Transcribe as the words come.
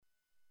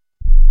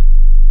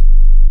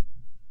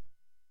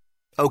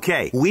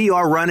Okay, we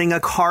are running a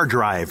car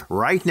drive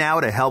right now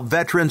to help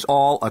veterans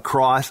all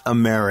across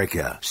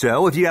America.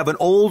 So if you have an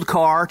old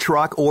car,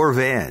 truck, or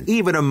van,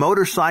 even a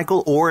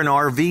motorcycle or an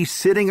RV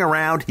sitting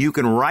around, you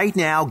can right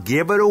now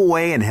give it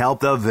away and help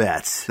the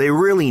vets. They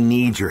really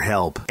need your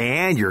help.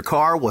 And your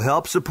car will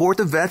help support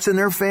the vets and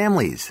their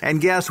families.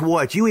 And guess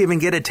what? You even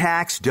get a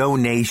tax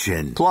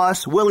donation.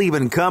 Plus, we'll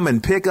even come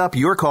and pick up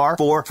your car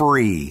for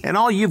free. And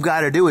all you've got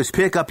to do is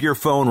pick up your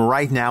phone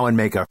right now and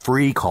make a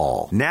free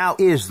call. Now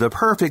is the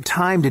perfect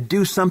time to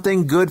do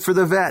something good for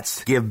the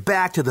vets. Give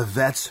back to the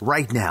vets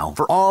right now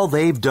for all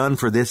they've done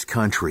for this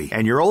country.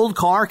 And your old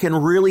car can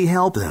really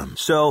help them.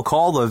 So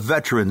call the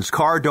Veterans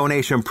Car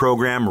Donation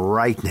Program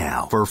right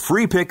now for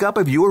free pickup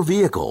of your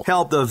vehicle.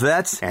 Help the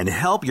vets and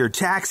help your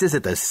taxes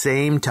at the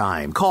same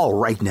time. Call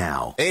right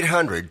now.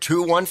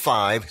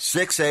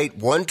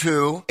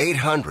 800-215-6812.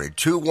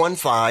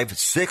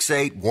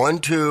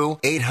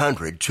 800-215-6812.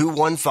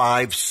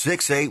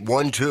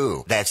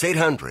 800-215-6812. That's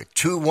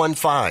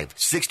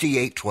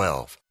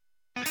 800-215-6812.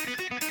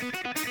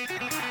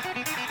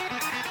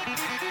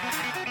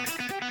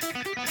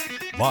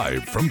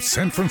 Live from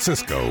San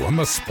Francisco on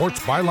the Sports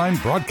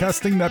Byline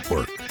Broadcasting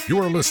Network, you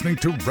are listening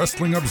to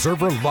Wrestling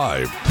Observer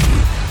Live.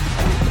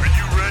 Are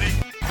you ready?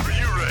 Are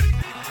you ready?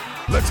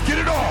 Let's get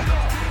it on!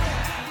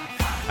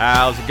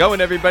 How's it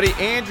going, everybody?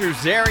 Andrew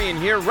Zarian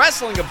here,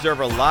 Wrestling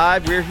Observer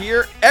Live. We're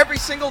here every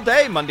single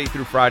day, Monday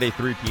through Friday,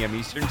 3 p.m.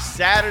 Eastern,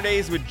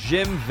 Saturdays with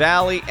Jim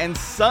Valley, and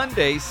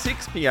Sundays,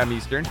 6 p.m.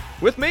 Eastern,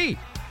 with me.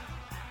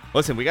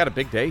 Listen, we got a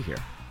big day here.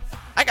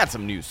 I got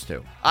some news,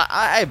 too.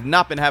 I have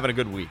not been having a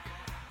good week.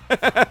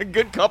 A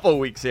good couple of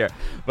weeks here.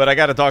 But I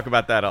got to talk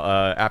about that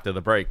after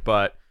the break.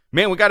 But,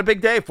 man, we got a big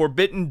day.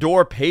 Forbidden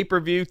Door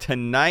pay-per-view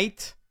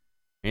tonight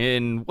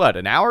in, what,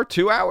 an hour,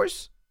 2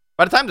 hours?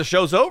 By the time the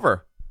show's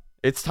over,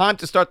 it's time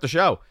to start the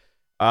show.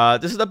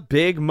 This is a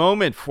big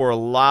moment for a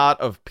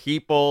lot of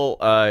people.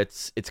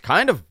 It's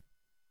kind of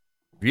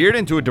veered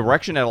into a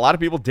direction that a lot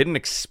of people didn't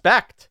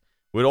expect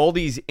with all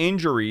these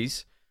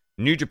injuries.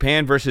 New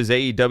Japan versus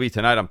AEW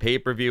tonight on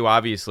pay-per-view,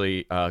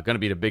 obviously going to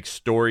be the big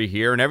story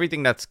here, and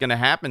everything that's going to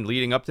happen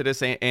leading up to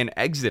this and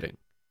exiting.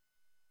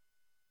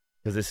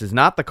 Because this is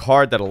not the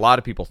card that a lot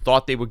of people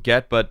thought they would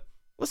get, but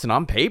listen,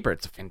 on paper,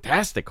 it's a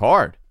fantastic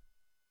card.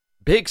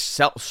 Big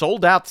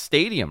sold-out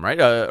stadium, right?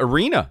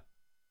 Arena.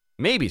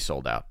 Maybe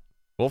sold out.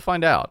 We'll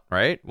find out,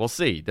 right? We'll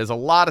see. There's a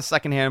lot of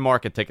secondhand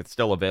market tickets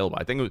still available.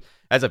 I think it was,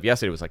 as of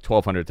yesterday, it was like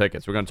 1,200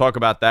 tickets. We're going to talk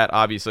about that,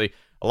 obviously.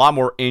 A lot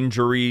more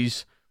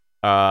injuries.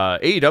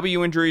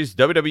 AEW injuries,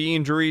 WWE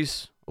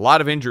injuries, a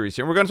lot of injuries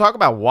here. And we're going to talk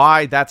about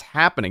why that's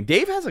happening.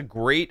 Dave has a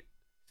great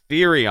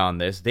theory on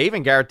this. Dave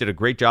and Garrett did a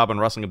great job on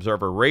Wrestling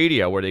Observer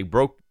Radio where they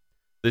broke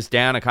this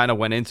down and kind of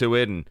went into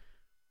it and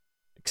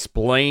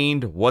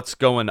explained what's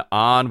going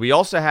on. We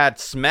also had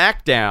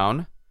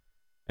SmackDown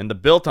and the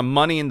build to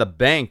Money in the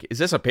Bank. Is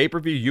this a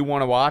pay-per-view you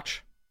want to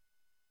watch?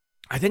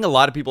 I think a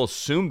lot of people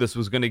assumed this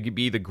was going to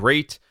be the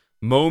great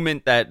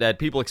moment that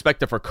people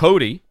expected for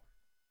Cody.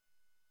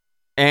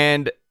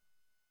 And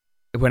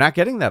we're not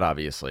getting that,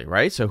 obviously,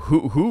 right? So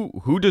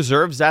who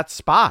deserves that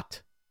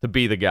spot to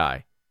be the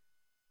guy?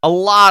 A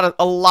lot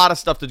of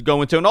stuff to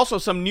go into, and also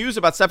some news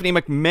about Stephanie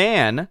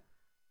McMahon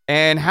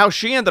and how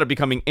she ended up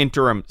becoming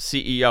interim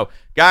CEO.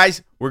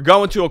 Guys, we're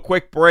going to a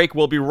quick break.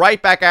 We'll be right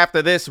back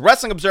after this.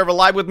 Wrestling Observer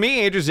Live with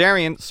me, Andrew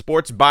Zarian,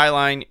 Sports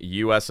Byline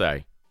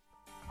USA.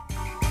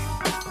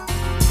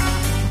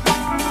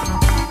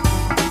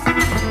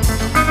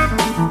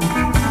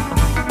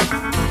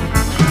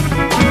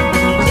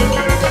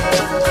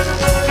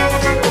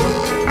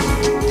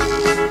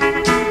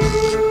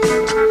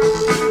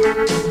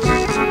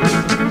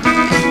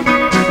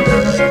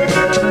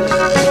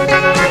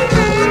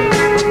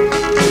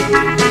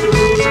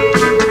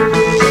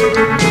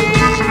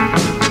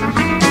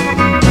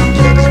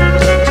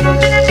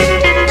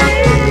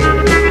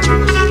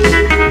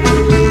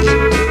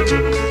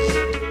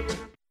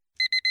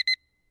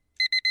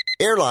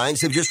 Airlines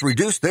have just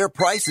reduced their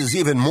prices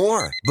even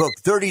more. Book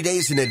 30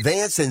 days in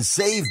advance and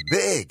save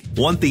big.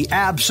 Want the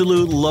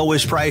absolute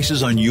lowest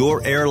prices on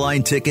your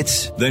airline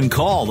tickets? Then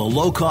call the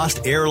Low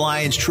Cost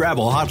Airlines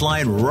Travel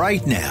Hotline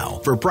right now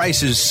for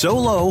prices so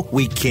low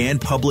we can't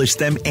publish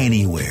them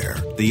anywhere.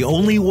 The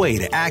only way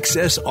to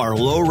access our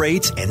low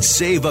rates and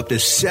save up to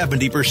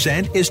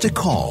 70% is to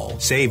call.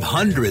 Save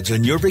hundreds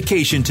on your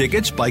vacation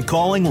tickets by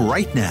calling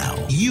right now.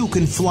 You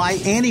can fly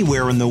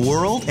anywhere in the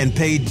world and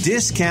pay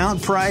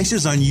discount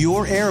prices on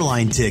your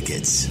airline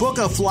tickets. Book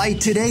a flight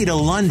today to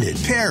London,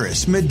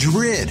 Paris,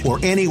 Madrid, or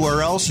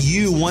anywhere else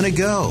you want to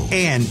go.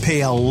 And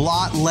pay a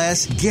lot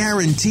less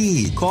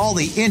guaranteed. Call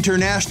the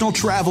International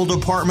Travel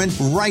Department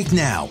right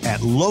now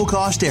at Low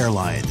Cost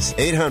Airlines.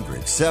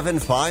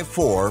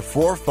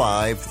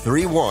 800-754-4531.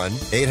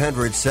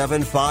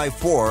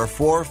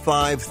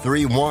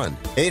 800-754-4531.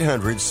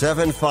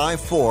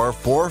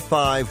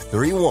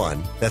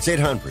 800-754-4531. That's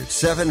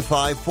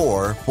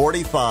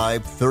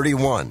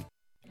 800-754-4531.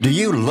 Do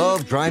you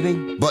love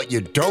driving, but you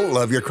don't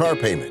love your car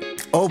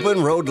payment?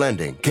 Open Road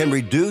Lending can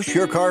reduce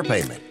your car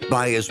payment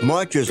by as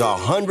much as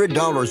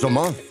 $100 a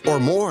month or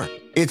more.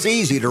 It's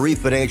easy to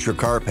refinance your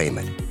car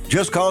payment.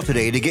 Just call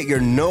today to get your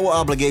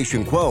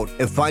no-obligation quote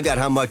and find out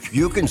how much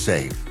you can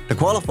save. To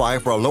qualify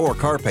for a lower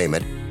car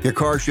payment, your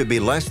car should be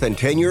less than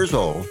 10 years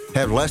old,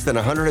 have less than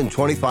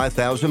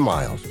 125,000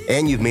 miles,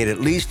 and you've made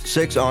at least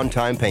 6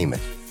 on-time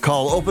payments.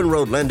 Call Open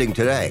Road Lending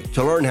today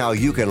to learn how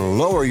you can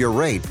lower your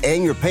rate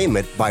and your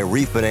payment by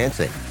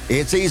refinancing.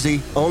 It's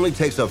easy, only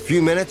takes a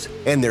few minutes,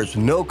 and there's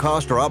no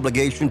cost or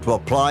obligation to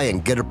apply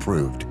and get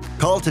approved.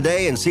 Call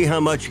today and see how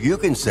much you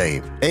can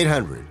save.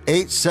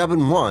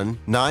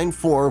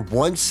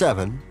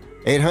 800-871-9417.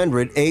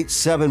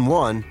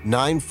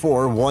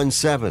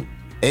 800-871-9417.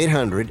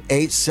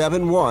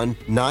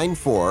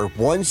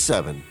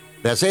 800-871-9417.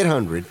 That's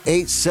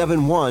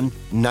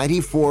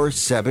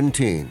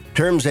 800-871-9417.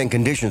 Terms and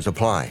conditions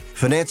apply.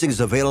 Financing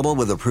is available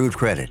with approved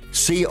credit.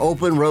 See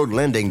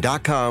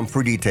openroadlending.com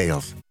for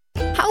details.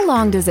 How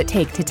long does it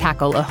take to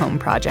tackle a home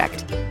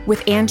project?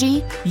 With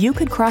Angie, you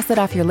could cross it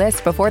off your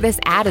list before this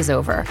ad is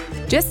over.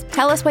 Just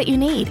tell us what you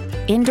need.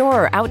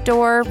 Indoor or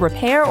outdoor,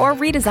 repair or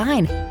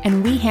redesign,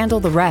 and we handle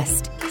the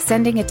rest,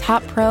 sending a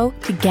top pro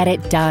to get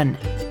it done.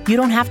 You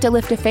don't have to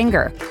lift a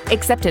finger,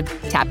 except to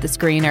tap the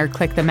screen or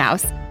click the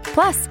mouse.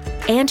 Plus,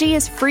 Angie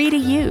is free to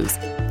use.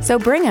 So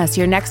bring us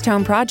your next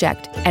home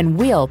project, and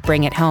we'll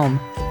bring it home.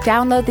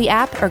 Download the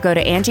app or go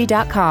to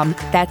Angie.com.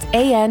 That's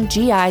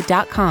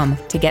ANGI.com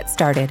to get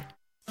started.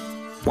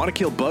 Want to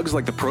kill bugs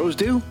like the pros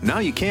do? Now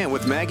you can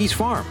with Maggie's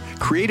Farm.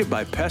 Created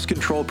by pest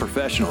control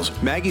professionals,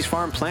 Maggie's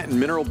Farm plant and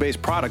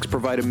mineral-based products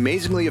provide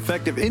amazingly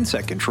effective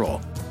insect control.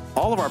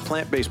 All of our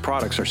plant-based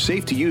products are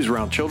safe to use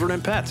around children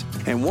and pets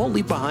and won't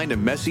leave behind a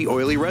messy,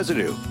 oily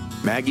residue.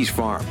 Maggie's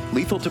Farm.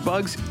 Lethal to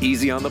bugs,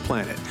 easy on the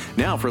planet.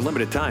 Now, for a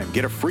limited time,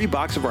 get a free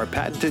box of our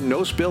patented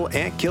no-spill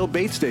ant kill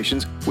bait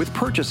stations with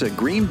purchase at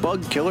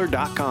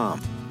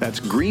greenbugkiller.com. That's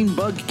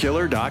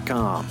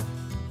greenbugkiller.com.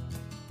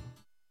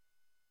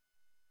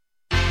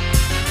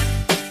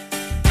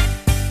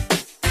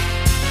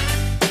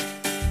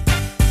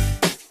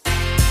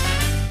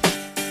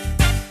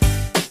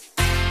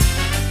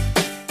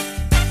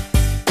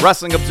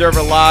 Wrestling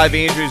Observer Live,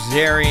 Andrew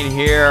Zarian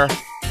here.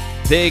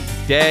 Big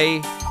day,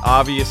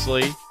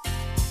 obviously.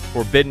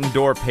 Forbidden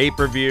Door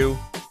pay-per-view.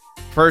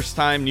 First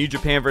time New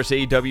Japan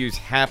vs. AEW is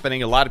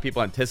happening. A lot of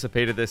people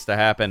anticipated this to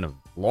happen a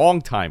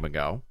long time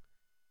ago.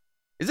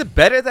 Is it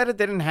better that it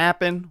didn't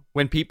happen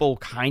when people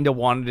kind of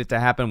wanted it to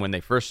happen when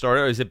they first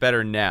started, or is it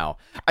better now?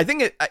 I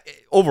think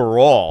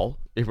overall,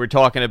 if we're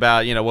talking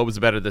about, what was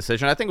a better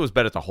decision, I think it was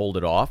better to hold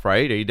it off,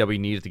 right? AEW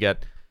needed to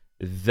get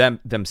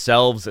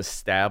themselves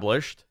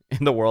established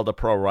in the world of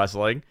pro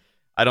wrestling.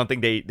 I don't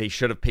think they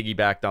should have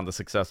piggybacked on the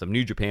success of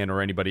New Japan or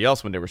anybody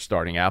else when they were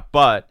starting out.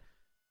 But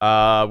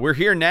we're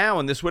here now,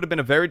 and this would have been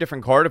a very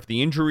different card if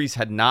the injuries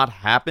had not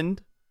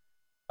happened.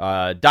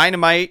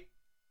 Dynamite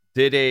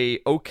did a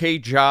okay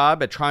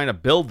job at trying to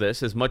build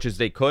this as much as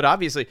they could.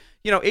 Obviously,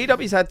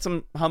 AEW's had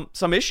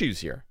some issues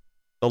here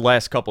the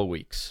last couple of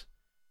weeks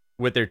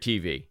with their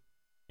TV.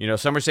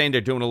 Some are saying they're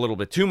doing a little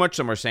bit too much.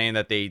 Some are saying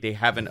that they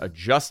haven't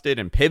adjusted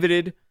and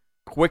pivoted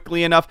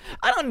quickly enough.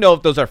 I don't know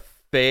if those are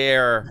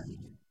fair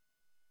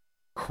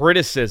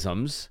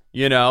criticisms,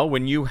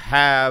 when you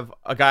have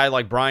a guy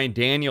like Bryan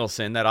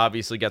Danielson that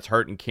obviously gets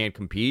hurt and can't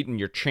compete, and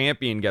your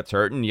champion gets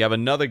hurt, and you have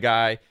another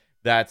guy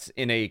that's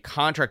in a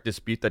contract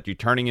dispute that you're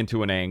turning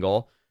into an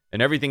angle,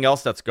 and everything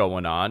else that's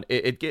going on.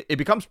 It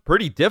becomes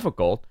pretty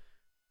difficult,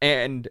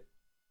 and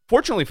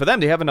fortunately for them,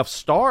 they have enough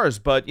stars,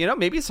 but,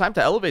 maybe it's time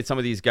to elevate some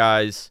of these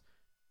guys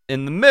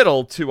in the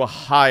middle to a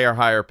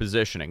higher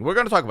positioning. We're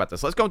going to talk about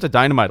this. Let's go into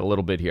Dynamite a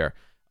little bit here.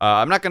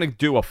 I'm not going to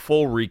do a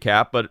full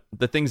recap, but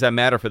the things that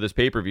matter for this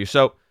pay-per-view.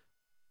 So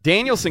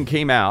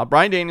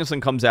Bryan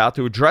Danielson comes out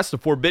to address the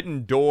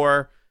Forbidden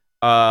Door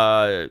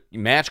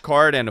match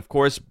card and, of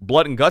course,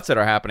 Blood and Guts that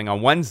are happening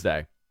on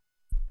Wednesday.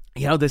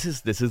 This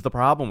is the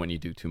problem when you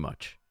do too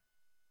much.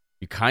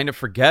 You kind of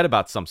forget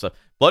about some stuff.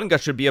 Blood and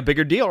Guts should be a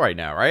bigger deal right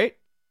now, right?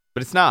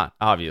 But it's not,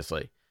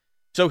 obviously.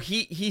 So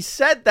he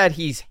said that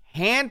he's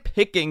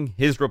handpicking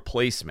his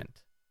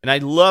replacement. And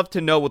I'd love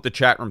to know what the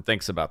chat room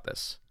thinks about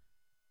this.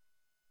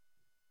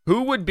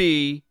 Who would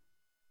be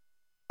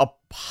a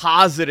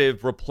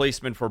positive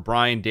replacement for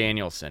Bryan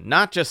Danielson?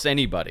 Not just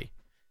anybody.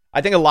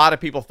 I think a lot of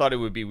people thought it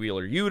would be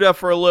Wheeler Yuta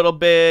for a little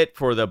bit,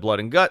 for the Blood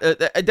and Gut.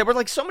 There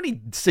were so many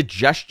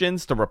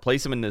suggestions to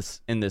replace him in this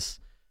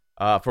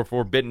for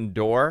Forbidden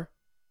Door.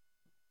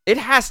 It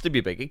has to be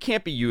big. It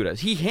can't be Yuta.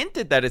 He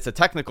hinted that it's a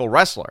technical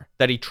wrestler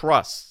that he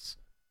trusts.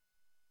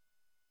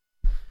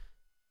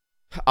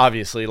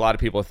 Obviously, a lot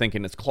of people are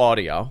thinking it's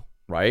Claudio,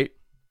 right?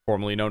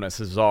 Formerly known as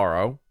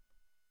Cesaro.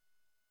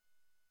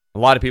 A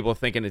lot of people are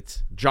thinking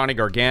it's Johnny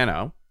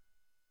Gargano.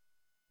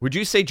 Would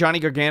you say Johnny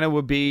Gargano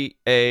would be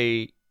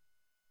a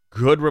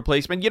good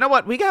replacement? You know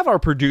what? We have our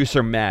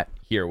producer, Matt,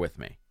 here with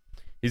me.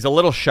 He's a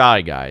little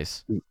shy,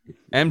 guys.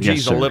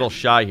 MG's a little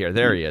shy here.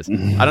 There he is.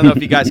 I don't know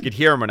if you guys could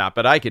hear him or not,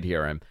 but I could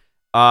hear him.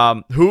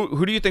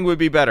 Who do you think would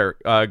be better,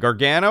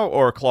 Gargano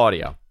or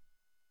Claudio?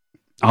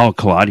 Oh,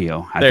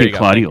 Claudio. I think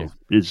Claudio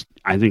is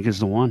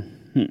the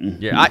one.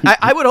 Yeah,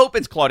 I would hope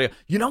it's Claudio.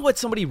 You know what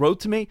somebody wrote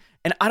to me?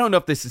 And I don't know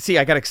if this is... See,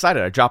 I got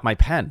excited. I dropped my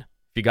pen.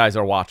 If you guys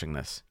are watching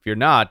this. If you're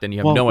not, then you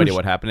have no idea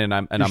what happened. And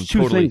I'm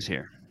two things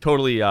here.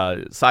 Totally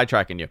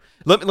sidetracking you.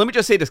 Let me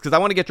just say this because I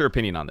want to get your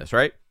opinion on this,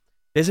 right?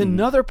 There's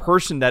another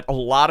person that a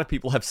lot of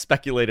people have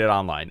speculated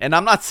online. And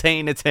I'm not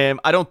saying it's him.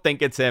 I don't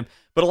think it's him.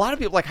 But a lot of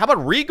people are like, how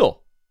about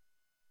Regal?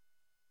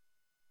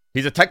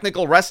 He's a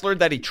technical wrestler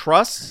that he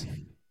trusts.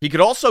 He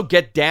could also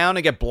get down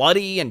and get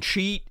bloody and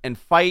cheat and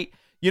fight.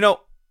 You know,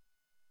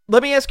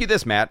 let me ask you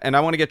this, Matt, and I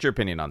want to get your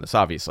opinion on this,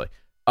 obviously.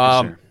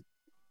 Yes,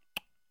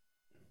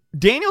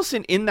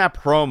 Danielson in that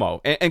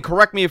promo, and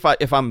correct me if I've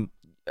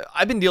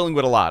been dealing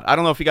with a lot. I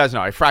don't know if you guys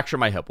know, I fractured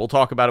my hip. We'll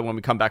talk about it when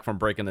we come back from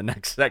break in the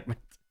next segment.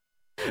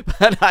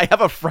 But I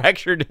have a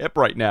fractured hip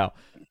right now.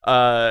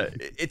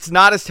 It's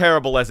not as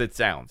terrible as it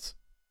sounds.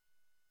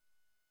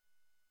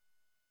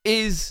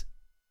 Is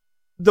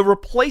the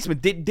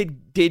replacement,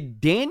 did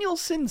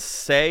Danielson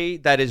say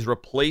that his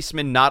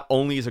replacement not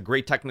only is a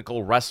great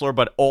technical wrestler,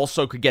 but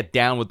also could get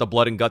down with the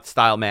blood and guts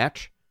style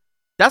match?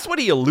 That's what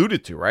he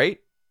alluded to, right?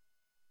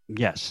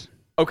 Yes.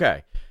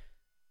 Okay.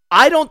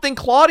 I don't think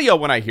Claudio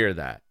when I hear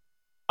that.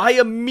 I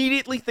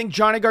immediately think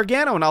Johnny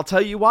Gargano, and I'll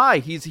tell you why.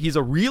 He's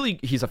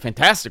a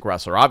fantastic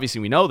wrestler.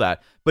 Obviously, we know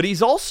that. But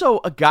he's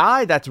also a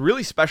guy that's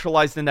really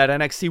specialized in that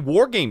NXT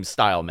War Games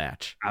style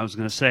match. I was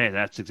going to say,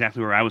 that's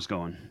exactly where I was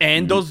going.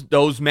 And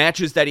those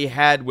matches that he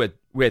had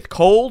with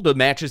Cole, the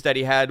matches that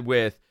he had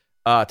with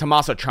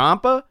Tommaso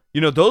Ciampa,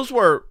 you know, those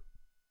were,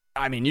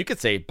 I mean, you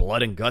could say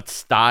blood and guts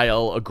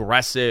style,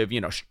 aggressive,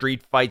 you know,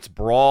 street fights,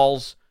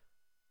 brawls.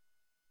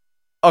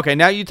 Okay,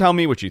 now you tell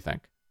me what you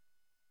think.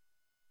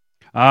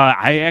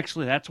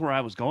 That's where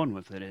I was going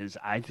with it, is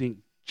I think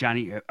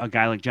a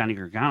guy like Johnny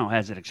Gargano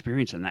has that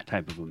experience in that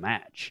type of a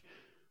match.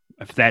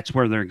 If that's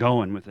where they're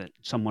going with it,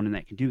 someone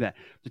that can do that.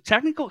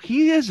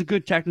 He is a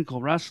good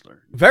technical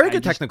wrestler. Very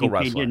good technical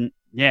wrestler.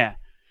 Yeah.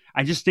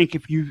 I just think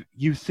if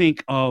you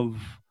think of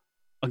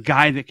a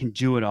guy that can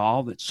do it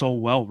all, that's so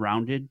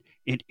well-rounded,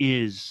 it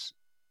is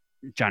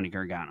Johnny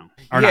Gargano.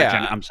 Or not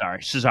Johnny, I'm sorry,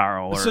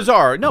 Cesaro.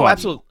 Cesaro. No, Claudio.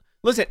 absolutely.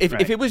 Listen,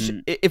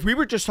 if we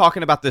were just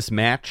talking about this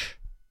match,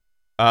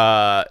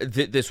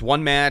 this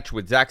one match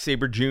with Zack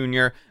Sabre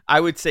Jr., I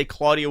would say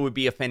Claudio would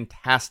be a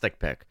fantastic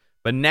pick.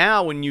 But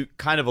now when you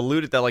kind of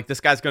alluded that, like,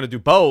 this guy's going to do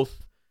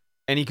both,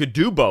 and he could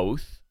do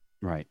both,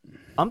 right?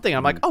 I'm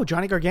like, oh,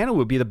 Johnny Gargano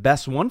would be the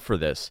best one for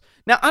this.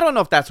 Now, I don't know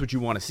if that's what you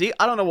want to see.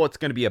 I don't know what's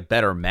going to be a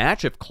better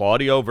match, if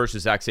Claudio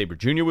versus Zack Sabre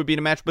Jr. would be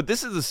the match, but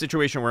this is the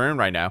situation we're in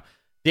right now.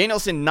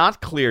 Danielson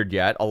not cleared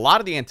yet. A lot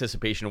of the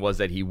anticipation was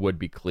that he would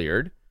be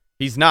cleared.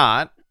 He's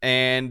not,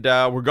 and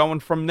we're going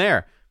from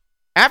there.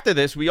 After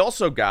this, we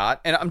also got,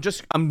 and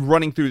I'm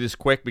running through this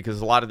quick because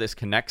a lot of this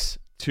connects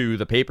to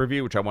the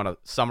pay-per-view, which I want to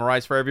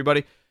summarize for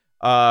everybody.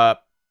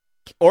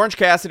 Orange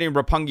Cassidy and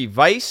Roppongi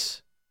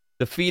Vice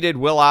defeated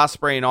Will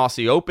Ospreay and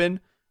Aussie Open.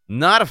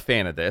 Not a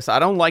fan of this. I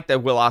don't like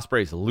that Will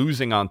Ospreay is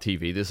losing on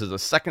TV. This is the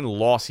second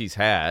loss he's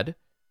had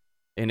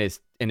in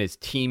his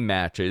team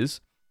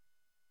matches.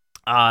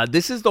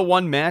 This is the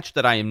one match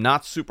that I am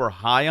not super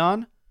high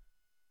on.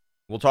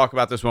 We'll talk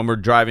about this when we're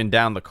driving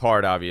down the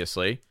card,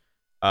 obviously.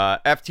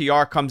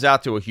 FTR comes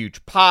out to a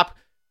huge pop.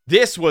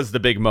 This was the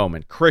big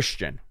moment.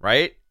 Christian,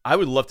 right? I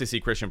would love to see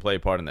Christian play a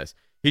part in this.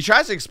 He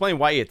tries to explain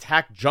why he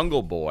attacked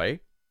Jungle Boy.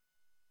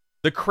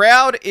 The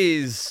crowd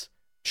is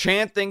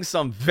chanting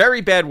some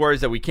very bad words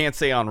that we can't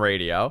say on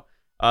radio.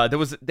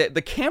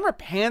 The camera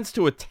pans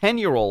to a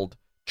 10-year-old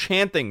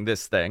chanting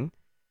this thing.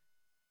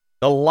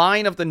 The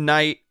line of the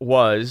night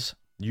was,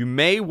 "You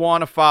may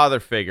want a father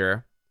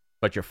figure,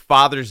 but your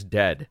father's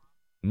dead."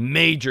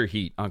 Major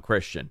heat on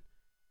Christian.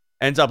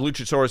 Ends up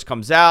Luchasaurus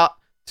comes out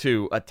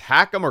to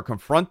attack him or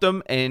confront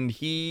him, and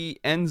he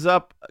ends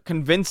up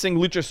convincing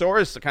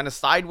Luchasaurus to kind of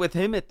side with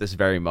him at this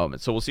very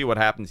moment. So we'll see what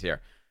happens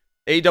here.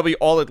 AEW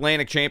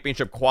All-Atlantic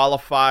Championship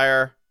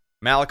qualifier.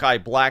 Malachi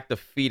Black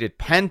defeated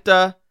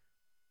Penta.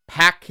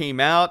 Pac came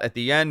out at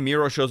the end.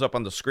 Miro shows up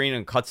on the screen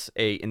and cuts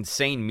a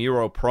insane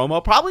Miro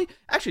promo. Probably,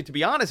 actually, to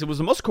be honest, it was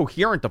the most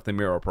coherent of the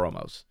Miro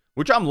promos,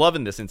 which I'm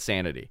loving this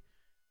insanity.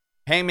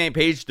 Hangman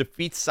Page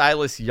defeats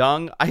Silas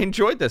Young. I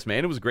enjoyed this,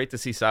 man. It was great to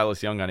see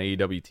Silas Young on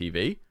AEW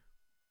TV.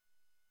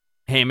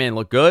 Hangman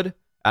looked good.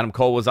 Adam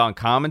Cole was on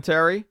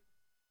commentary.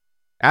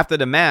 After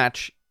the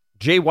match,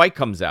 Jay White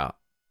comes out,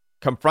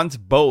 confronts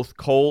both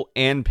Cole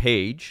and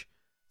Page,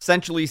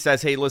 essentially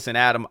says, hey, listen,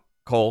 Adam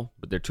Cole,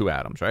 but they're two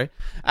Adams, right?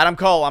 Adam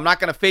Cole, I'm not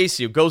going to face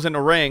you. Goes in the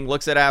ring,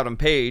 looks at Adam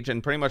Page,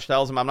 and pretty much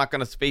tells him, I'm not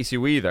going to face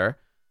you either.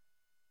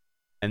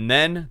 And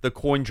then the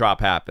coin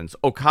drop happens.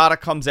 Okada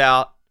comes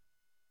out.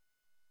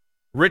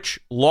 Rich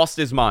lost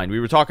his mind. We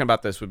were talking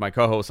about this with my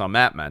co-host on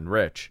Matman,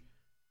 Rich.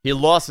 He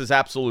lost his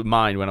absolute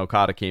mind when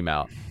Okada came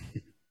out.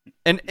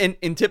 And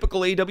in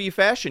typical AEW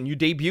fashion, you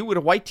debut with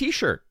a white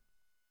t-shirt.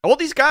 All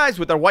these guys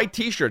with their white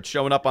t-shirts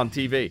showing up on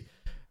TV.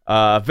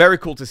 Very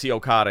cool to see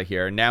Okada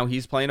here. Now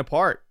he's playing a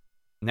part.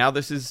 Now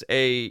this is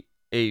a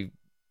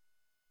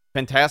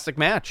fantastic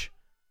match.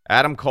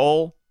 Adam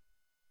Cole,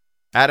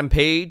 Adam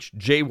Page,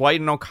 Jay White,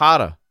 and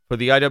Okada for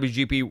the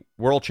IWGP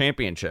World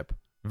Championship.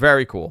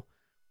 Very cool.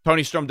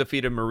 Toni Storm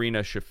defeated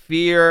Marina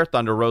Shafir.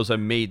 Thunder Rosa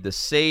made the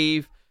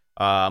save.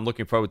 I'm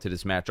looking forward to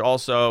this match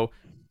also.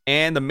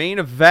 And the main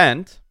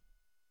event,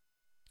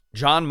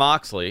 Jon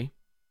Moxley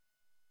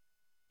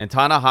and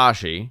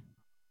Tanahashi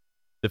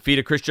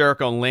defeated Chris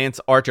Jericho and Lance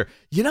Archer.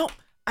 You know,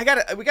 we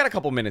got a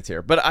couple minutes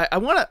here, but I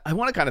want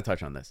to kind of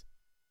touch on this.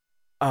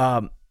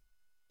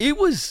 It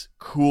was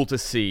cool to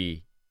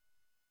see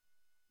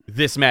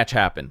this match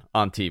happen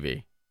on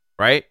TV,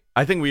 right?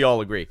 I think we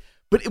all agree.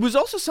 But it was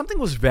also something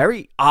was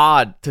very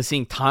odd to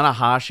seeing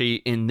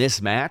Tanahashi in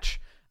this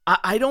match.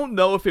 I don't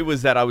know if it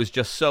was that I was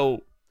just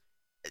so,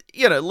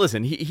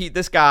 listen,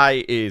 this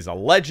guy is a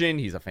legend.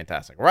 He's a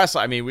fantastic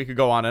wrestler. I mean, we could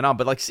go on and on,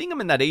 but like seeing him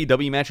in that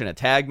AEW match and a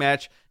tag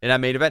match in that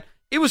main event,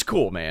 it was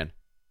cool, man.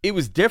 It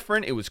was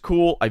different. It was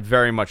cool. I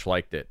very much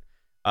liked it.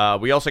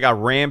 We also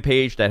got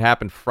Rampage that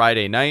happened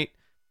Friday night.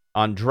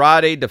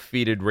 Andrade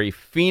defeated Rey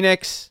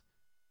Fenix.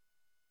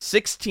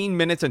 16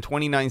 minutes and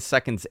 29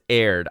 seconds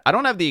aired. I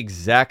don't have the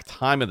exact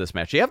time of this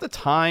match. Do you have the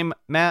time,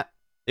 Matt?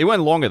 It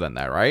went longer than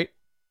that, right?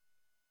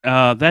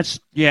 That's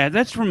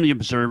from the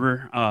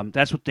Observer.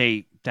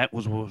 That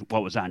was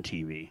what was on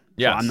TV.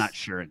 Yeah, so I'm not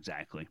sure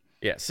exactly.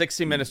 Yeah,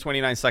 16 minutes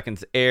 29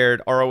 seconds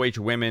aired. ROH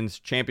Women's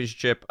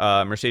Championship.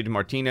 Mercedes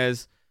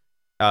Martinez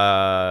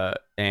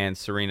and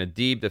Serena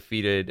Deeb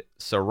defeated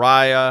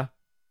Saraya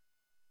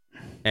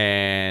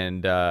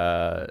and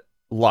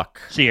Luck.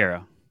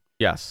 Sierra.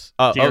 Yes.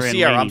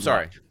 Sierra. I'm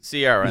sorry. Luck.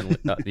 Sierra. And,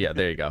 yeah,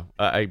 there you go.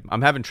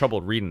 I'm having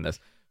trouble reading this.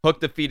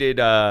 Hook defeated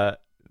the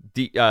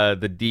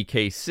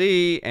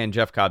DKC, and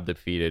Jeff Cobb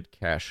defeated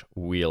Cash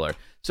Wheeler.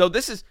 So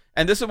this is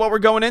what we're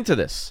going into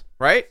this,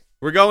 right?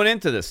 We're going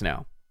into this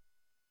now.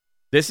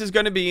 This is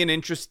going to be an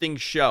interesting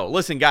show.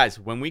 Listen, guys,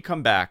 when we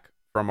come back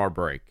from our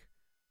break,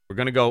 we're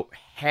going to go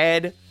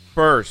head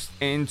first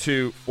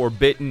into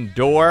Forbidden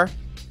Door.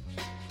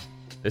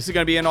 This is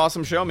going to be an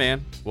awesome show,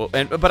 man. Well,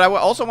 but I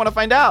also want to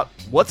find out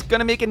what's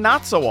going to make it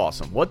not so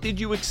awesome. What did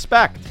you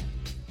expect?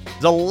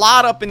 There's a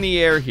lot up in the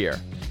air here.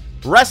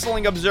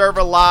 Wrestling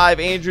Observer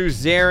Live, Andrew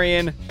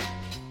Zarian.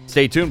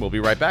 Stay tuned. We'll be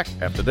right back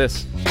after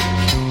this.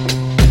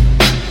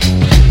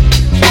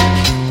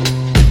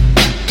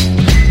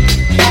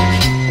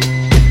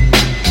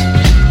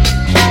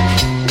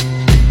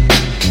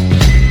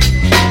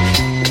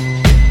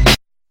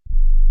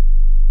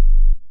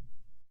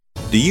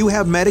 Do you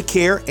have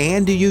Medicare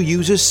and do you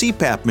use a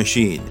CPAP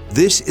machine?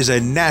 This is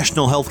a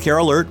national healthcare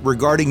alert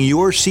regarding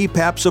your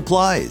CPAP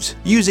supplies.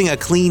 Using a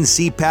clean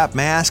CPAP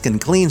mask and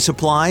clean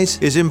supplies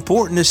is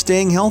important to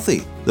staying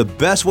healthy. The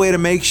best way to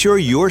make sure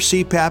your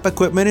CPAP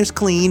equipment is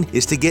clean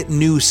is to get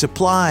new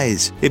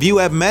supplies. If you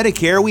have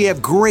Medicare, we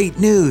have great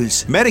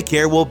news.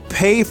 Medicare will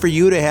pay for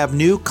you to have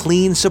new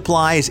clean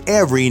supplies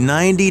every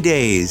 90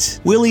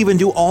 days. We'll even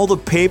do all the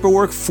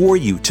paperwork for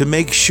you to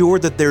make sure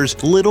that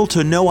there's little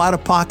to no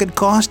out-of-pocket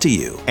cost to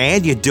you.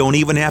 And you don't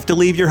even have to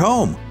leave your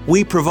home.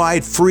 We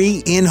provide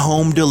free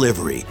in-home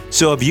delivery.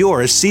 So if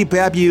you're a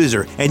CPAP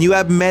user and you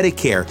have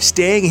Medicare,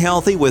 staying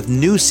healthy with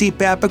new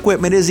CPAP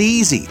equipment is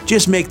easy.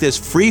 Just make this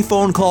free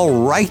phone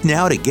call right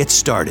now to get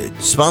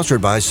started.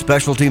 Sponsored by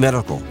Specialty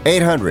Medical.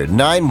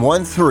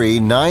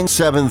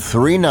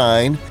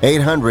 800-913-9739.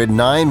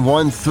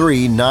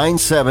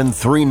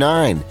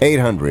 800-913-9739.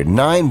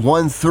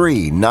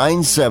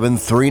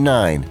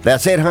 800-913-9739.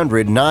 That's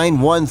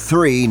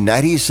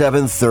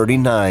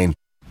 800-913-9739.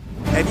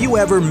 Have you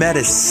ever met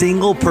a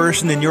single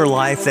person in your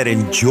life that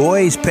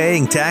enjoys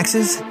paying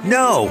taxes?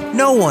 No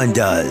one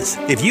does.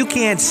 If you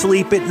can't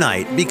sleep at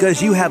night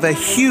because you have a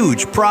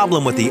huge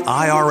problem with the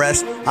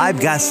IRS, I've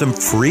got some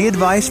free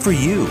advice for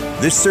you.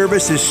 This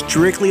service is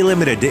strictly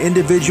limited to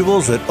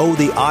individuals that owe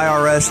the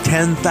IRS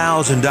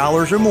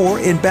 $10,000 or more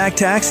in back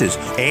taxes.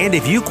 And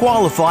if you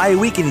qualify,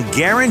 we can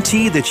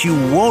guarantee that you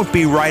won't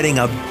be writing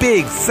a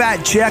big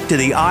fat check to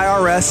the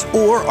IRS,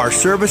 or our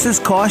services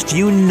cost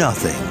you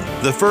nothing.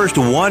 The first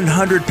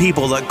 100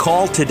 people that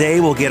call today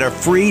will get a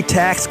free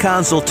tax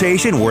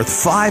consultation worth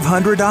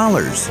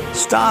 $500.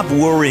 Stop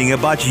worrying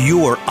about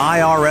your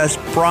IRS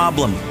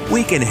problem.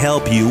 We can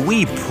help you,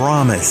 we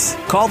promise.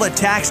 Call the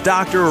tax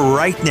doctor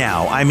right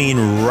now. I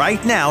mean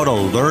right now to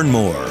learn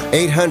more.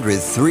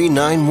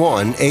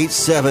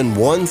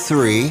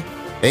 800-391-8713.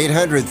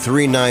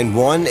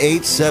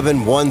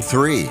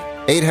 800-391-8713.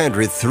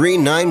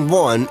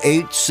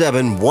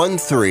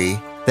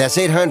 800-391-8713. That's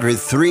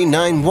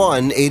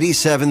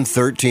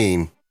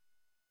 800-391-8713.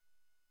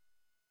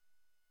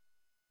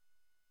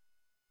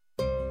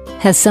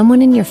 Has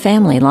someone in your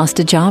family lost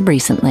a job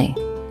recently,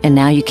 and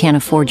now you can't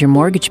afford your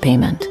mortgage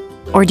payment?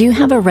 Or do you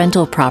have a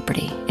rental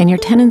property and your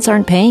tenants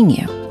aren't paying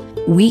you?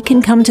 We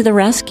can come to the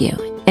rescue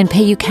and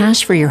pay you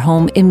cash for your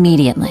home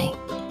immediately.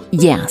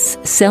 Yes,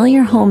 sell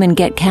your home and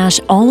get cash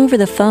all over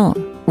the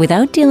phone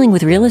without dealing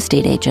with real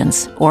estate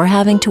agents or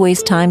having to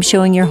waste time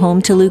showing your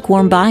home to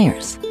lukewarm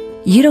buyers.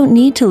 You don't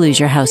need to lose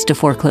your house to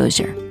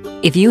foreclosure.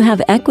 If you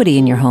have equity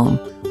in your home,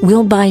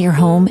 we'll buy your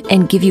home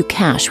and give you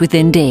cash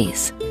within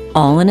days,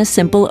 all in a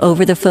simple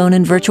over-the-phone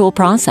and virtual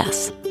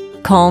process.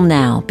 Call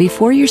now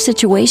before your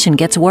situation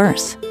gets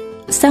worse.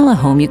 Sell a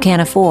home you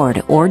can't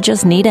afford or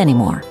just need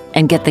anymore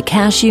and get the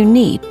cash you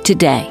need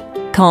today.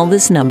 Call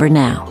this number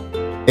now.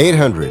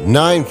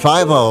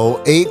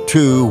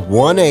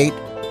 800-950-8218.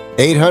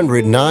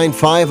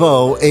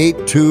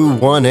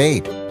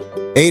 800-950-8218.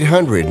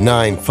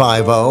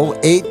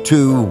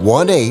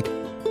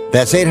 800-950-8218.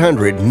 That's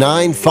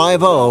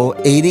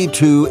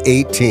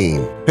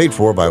 800-950-8218. Paid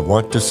for by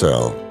Want to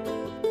Sell.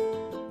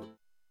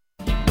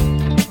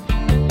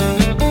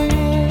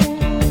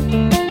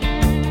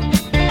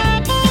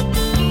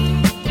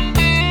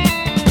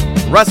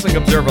 Wrestling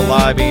Observer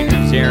Live, Andrew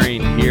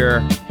Zarian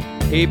here.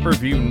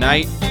 Pay-per-view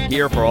night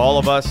here for all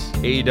of us.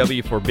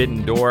 AEW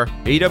Forbidden Door.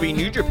 AEW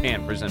New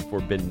Japan present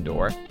Forbidden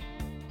Door.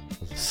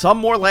 Some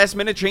more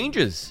last-minute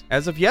changes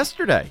as of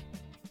yesterday.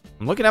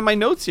 I'm looking at my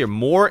notes here.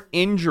 More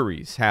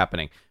injuries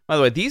happening. By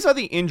the way, these are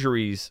the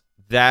injuries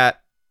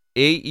that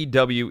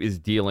AEW is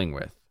dealing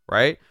with,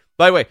 right?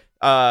 By the way,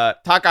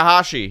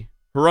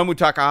 Hiromu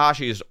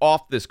Takahashi is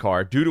off this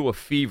card due to a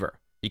fever.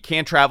 He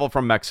can't travel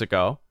from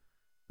Mexico.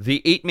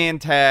 The 8-man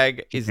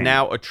tag is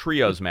now a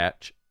trios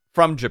match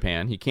from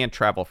Japan. He can't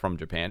travel from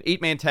Japan.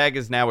 8-man tag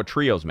is now a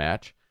trios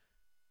match.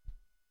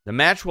 The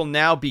match will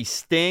now be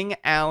Sting,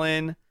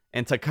 Allen,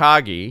 and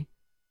Takagi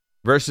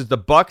versus the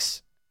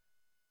Bucks,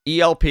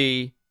 ELP,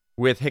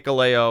 with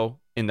Hikuleo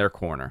in their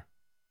corner.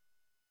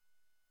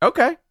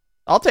 Okay,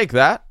 I'll take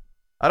that.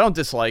 I don't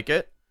dislike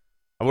it.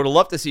 I would have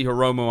loved to see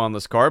Hiromu on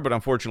this card, but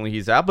unfortunately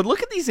he's out. But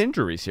look at these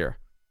injuries here.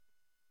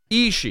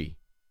 Ishii,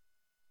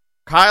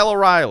 Kyle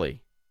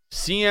O'Reilly,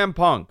 CM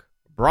Punk,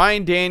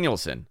 Bryan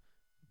Danielson,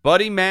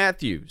 Buddy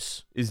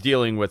Matthews is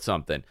dealing with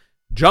something.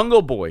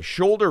 Jungle Boy,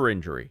 shoulder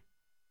injury.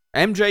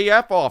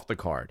 MJF off the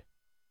card.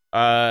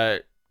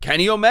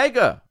 Kenny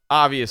Omega,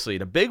 obviously,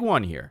 the big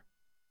one here.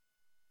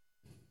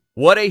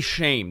 What a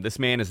shame this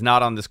man is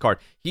not on this card.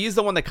 He is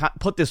the one that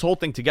put this whole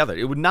thing together.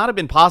 It would not have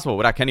been possible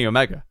without Kenny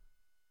Omega.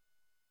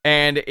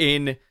 And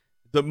in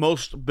the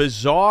most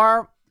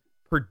bizarre,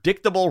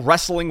 predictable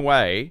wrestling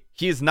way,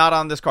 he is not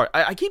on this card.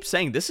 I keep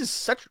saying this is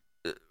such...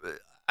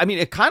 I mean,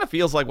 it kind of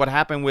feels like what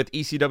happened with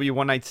ECW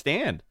One Night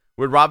Stand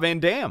with Rob Van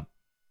Dam.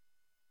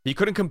 He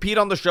couldn't compete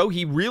on the show.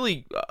 He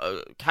really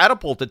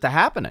catapulted to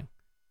happening.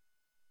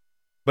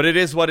 But it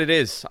is what it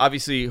is.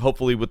 Obviously,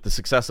 hopefully with the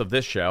success of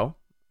this show,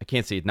 I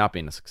can't see it not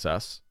being a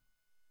success.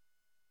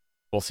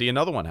 We'll see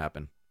another one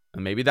happen.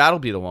 And maybe that'll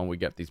be the one we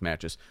get these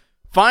matches.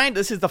 Fine,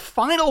 this is the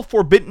final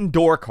Forbidden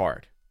Door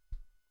card.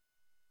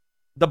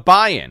 The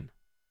buy-in.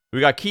 We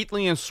got Keith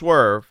Lee and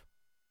Swerve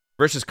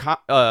versus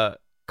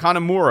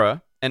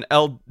Kanemaru and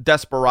El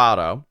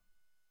Desperado.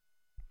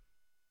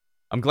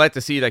 I'm glad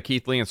to see that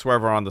Keith Lee and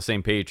Swerve are on the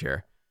same page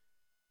here.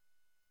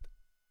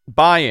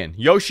 Buy-in.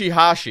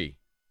 Yoshihashi.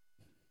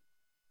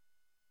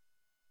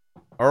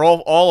 Or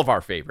all of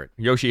our favorite.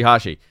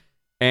 Yoshihashi.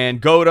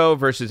 And Goto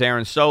versus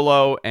Aaron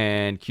Solo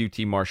and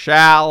QT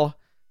Marshall.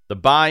 The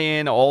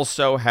buy-in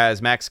also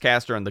has Max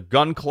Caster and the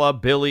Gun Club,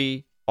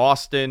 Billy,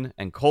 Austin,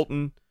 and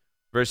Colton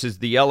versus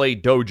the LA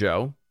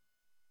Dojo.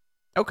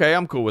 Okay,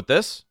 I'm cool with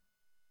this.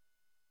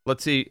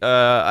 Let's see.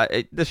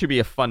 This should be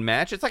a fun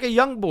match. It's like a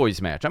Young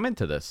Boys match. I'm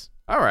into this.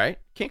 All right.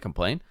 Can't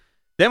complain.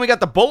 Then we got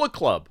the Bullet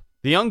Club.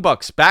 The Young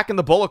Bucks back in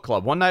the Bullet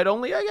Club. One night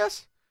only, I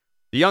guess.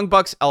 The Young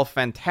Bucks, El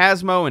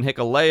Phantasmo and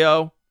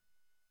Hikuleo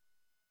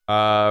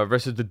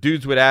versus the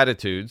Dudes with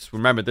Attitudes.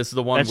 Remember, this is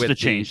the one That's with the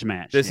change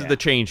match. This is the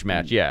change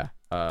match, yeah.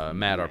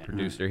 Matt, our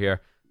producer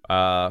here.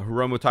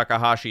 Hiromu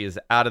Takahashi is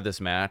out of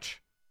this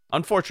match.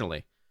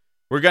 Unfortunately.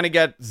 We're going to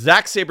get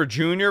Zack Sabre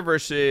Jr.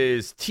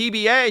 versus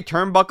TBA,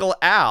 Turnbuckle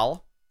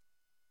Al.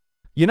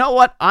 You know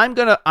what? I'm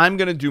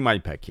gonna do my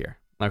pick here.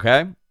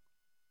 Okay?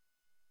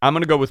 I'm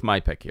gonna go with my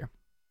pick here.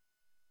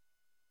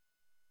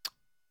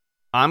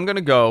 I'm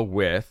gonna go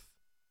with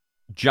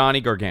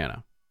Johnny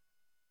Gargano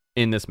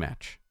in this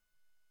match.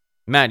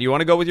 Matt, you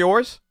want to go with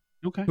yours?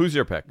 Okay. Who's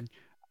your pick?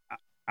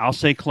 I'll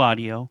say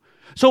Claudio.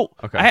 So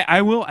okay.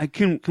 I will.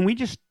 Can we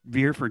just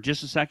veer for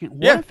just a second?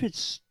 What if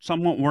it's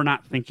someone we're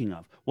not thinking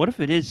of? What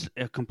if it is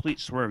a complete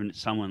swerve and it's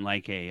someone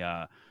like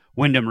a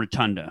Wyndham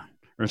Rotunda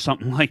or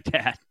something like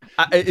that?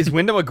 Is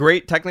Wyndham a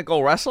great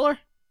technical wrestler?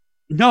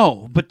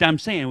 No, but I'm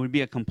saying it would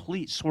be a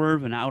complete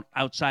swerve and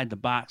outside the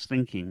box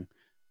thinking.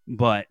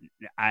 But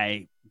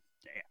I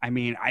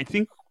mean, I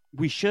think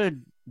we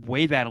should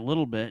weigh that a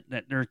little bit,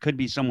 that there could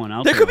be someone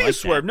else. There could be like a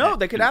swerve. that, No,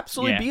 there could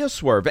absolutely be a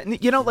swerve.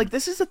 And, you know, like,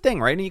 this is the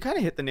thing, right? And you kind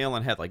of hit the nail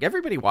on the head. Like,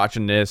 everybody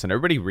watching this and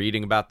everybody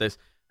reading about this,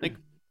 like,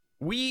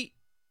 we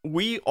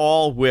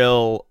all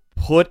will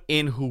put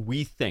in who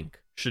we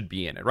think should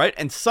be in it, right?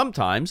 And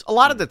sometimes, a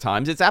lot of the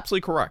times, it's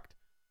absolutely correct.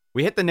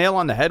 We hit the nail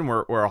on the head and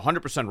we're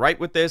 100% right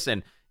with this,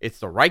 and it's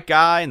the right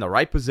guy in the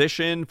right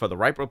position for the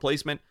right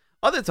replacement.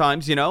 Other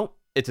times, you know,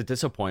 it's a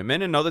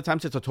disappointment, and other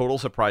times it's a total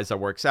surprise that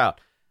works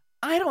out.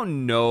 I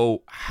don't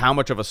know how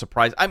much of a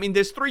surprise. I mean,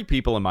 there's 3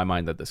 people in my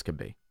mind that this could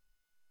be.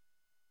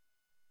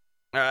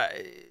 I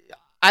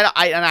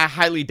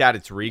highly doubt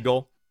it's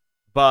Regal,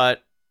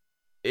 but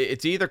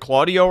it's either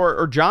Claudio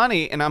or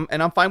Johnny, and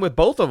I'm fine with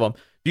both of them.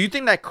 Do you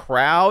think that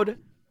crowd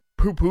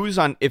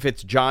poo-poos on if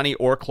it's Johnny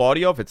or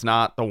Claudio, if it's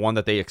not the one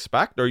that they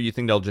expect, or you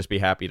think they'll just be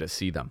happy to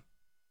see them?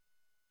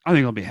 I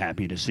think I'll be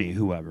happy to see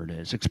whoever it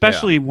is,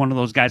 especially one of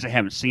those guys I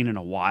haven't seen in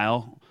a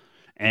while.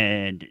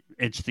 And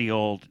it's the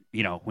old,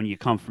 when you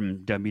come from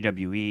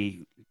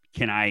WWE,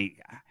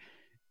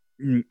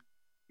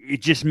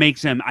 it just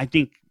makes them, I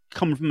think,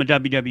 coming from a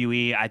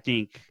WWE, I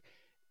think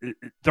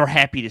they're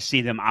happy to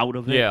see them out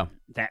of it. Yeah.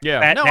 That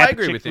I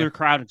agree with you.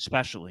 Crowd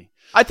especially.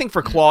 I think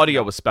for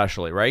Claudio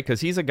especially, right? Because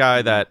he's a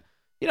guy that,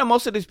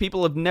 most of these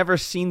people have never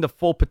seen the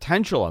full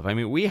potential of. I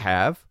mean, we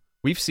have.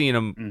 We've seen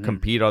him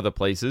compete other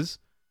places.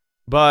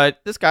 But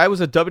this guy was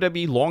a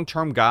WWE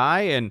long-term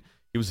guy, and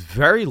he was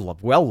very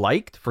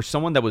well-liked for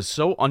someone that was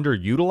so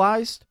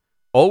underutilized.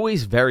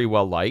 Always very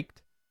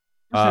well-liked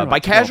by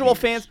casual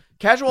fans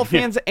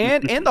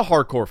and the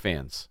hardcore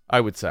fans, I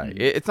would say.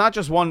 It's not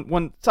just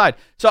one side.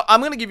 So I'm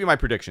going to give you my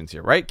predictions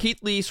here, right? Keith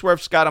Lee,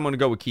 Swerve Scott, I'm going to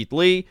go with Keith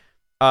Lee.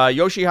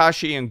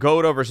 Yoshihashi and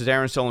Goto versus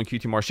Aaron Solo and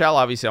QT Marshall.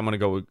 Obviously, I'm going to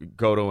go with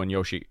Goto and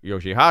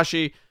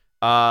Yoshihashi.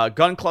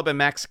 Gun Club and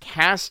Max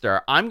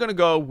Caster. I'm going to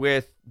go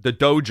with the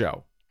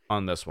Dojo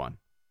on this one.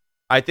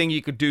 I think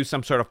you could do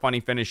some sort of funny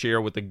finish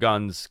here with the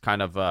Guns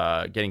kind of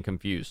getting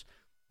confused.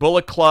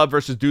 Bullet Club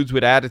versus Dudes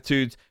with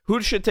Attitudes.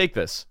 Who should take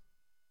this?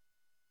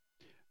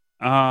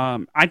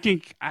 I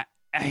think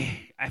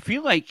I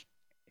feel like,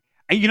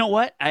 you know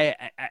what?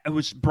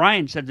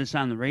 Bryan said this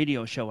on the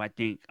radio show, I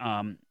think,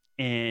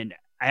 and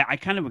I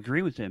kind of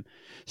agree with him.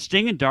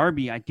 Sting and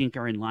Darby, I think,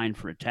 are in line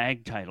for a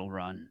tag title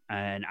run,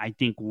 and I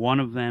think one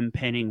of them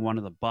pinning one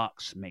of the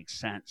Bucks makes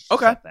sense.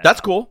 Okay, that's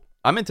cool.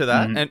 I'm into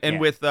that. And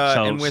with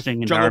Sting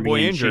and Jungle Darby Boy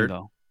and injured,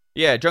 Shingo.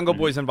 Yeah, Jungle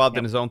Boy's involved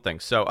in his own thing.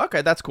 So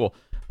okay, that's cool.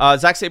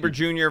 Zack Sabre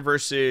Jr.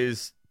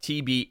 versus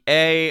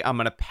TBA. I'm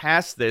gonna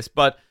pass this,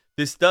 but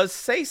this does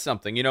say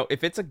something.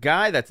 If it's a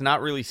guy that's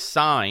not really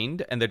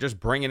signed and they're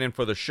just bringing in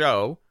for the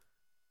show,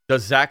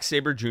 does Zack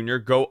Sabre Jr.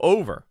 go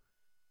over?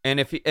 And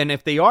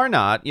if they are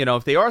not,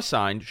 if they are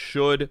signed,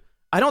 here's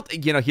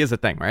the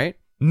thing, right?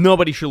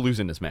 Nobody should lose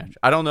in this match.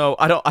 I don't know.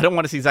 I don't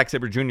want to see Zack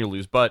Sabre Jr.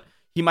 lose, but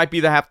he might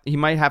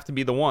have to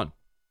be the one.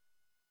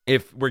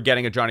 If we're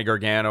getting a Johnny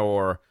Gargano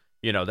or,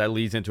 that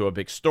leads into a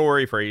big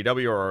story for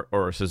AEW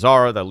or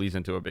Cesaro that leads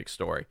into a big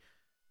story.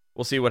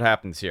 We'll see what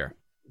happens here.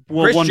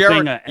 Well, one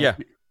thing,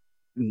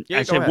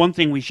 I said one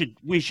thing we should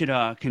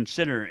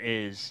consider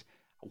is,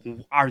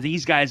 are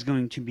these guys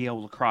going to be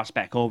able to cross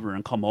back over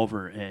and come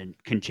over and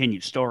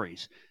continue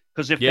stories?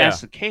 Because if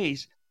that's the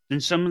case,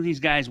 then some of these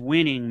guys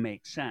winning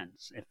makes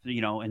sense.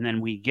 And then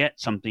we get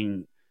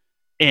something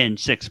in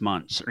 6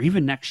 months or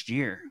even next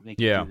year. They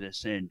can do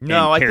this.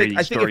 I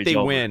think if they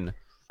win,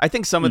 I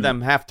think some of them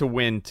have to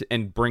win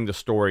and bring the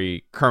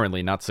story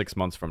currently, not 6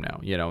 months from now.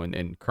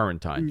 In current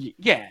time.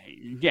 Yeah.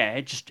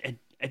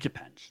 It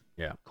depends.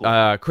 Yeah.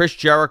 Cool. Chris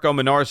Jericho,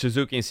 Minoru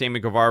Suzuki, and Sammy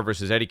Guevara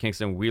versus Eddie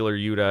Kingston, Wheeler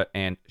Yuta,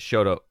 and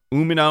Shota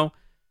Umino.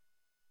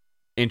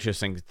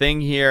 Interesting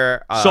thing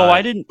here. So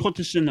I didn't put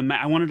this in the.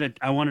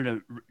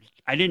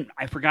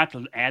 I forgot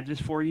to add this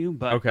for you,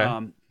 but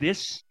okay.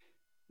 This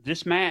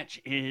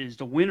match is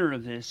the winner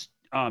of this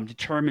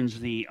determines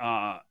the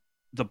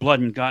blood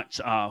and guts.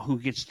 Who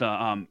gets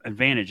the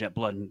advantage at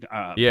blood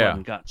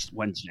and guts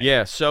Wednesday?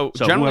 Yeah. So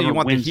generally, you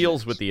want the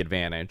heels with the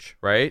advantage,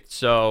 right?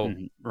 So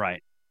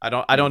right.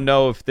 I don't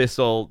know if this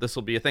will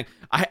be a thing.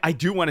 I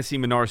do want to see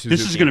Minoru Suzuki.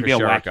 This is going to be a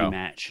Jericho. wacky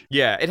match.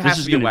 Yeah, it has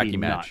to be a wacky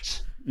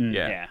match.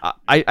 Yeah.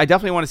 I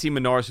definitely want to see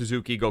Minoru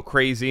Suzuki go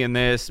crazy in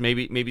this.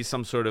 Maybe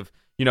some sort of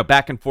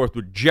back and forth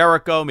with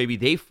Jericho. Maybe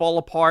they fall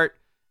apart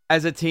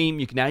as a team.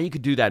 You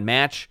could do that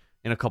match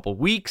in a couple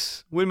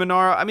weeks with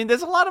Minoru. I mean,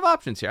 there's a lot of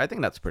options here. I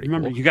think that's pretty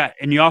cool.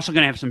 You're also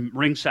going to have some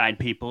ringside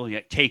people.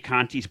 Tay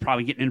Conti's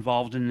probably getting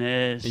involved in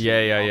this.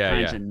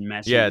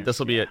 Yeah. This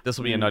will be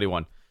a nutty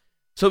one.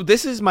 So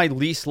this is my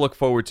least look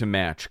forward to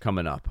match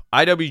coming up.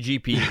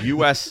 IWGP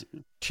US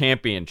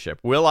Championship.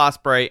 Will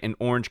Ospreay and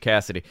Orange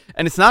Cassidy.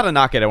 And it's not a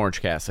knock at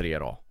Orange Cassidy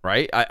at all,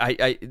 right?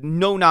 I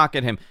no knock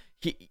at him.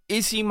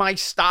 Is he my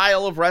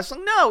style of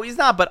wrestling? No, he's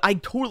not, but I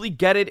totally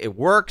get it. It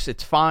works.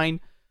 It's fine.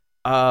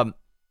 I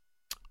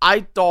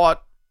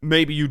thought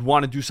maybe you'd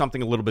want to do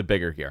something a little bit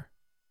bigger here,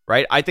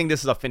 right? I think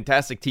this is a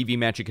fantastic TV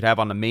match you could have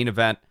on the main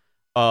event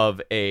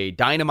of a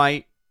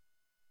Dynamite.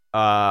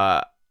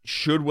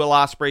 Should Will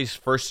Ospreay's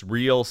first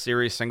real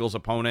serious singles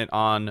opponent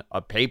on a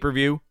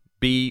pay-per-view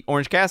be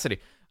Orange Cassidy?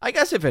 I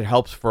guess if it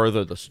helps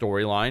further the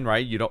storyline,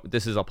 right?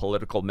 This is a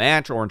political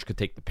match. Orange could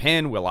take the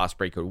pin. Will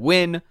Ospreay could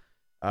win,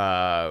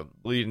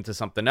 lead into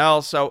something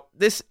else. So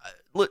this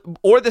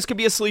could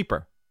be a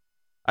sleeper.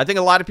 I think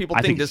a lot of people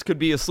think this could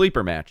be a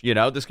sleeper match.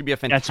 This could be a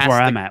fantastic. That's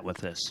where I'm at with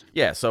this.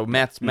 Yeah. So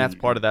Matt's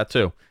part of that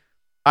too.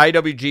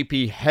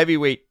 IWGP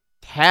Heavyweight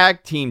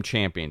Tag Team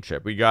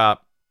Championship. We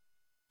got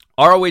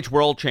ROH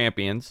World Tag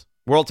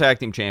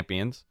Team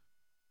Champions.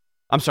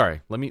 I'm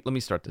sorry. Let me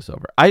start this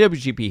over.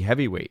 IWGP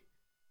Heavyweight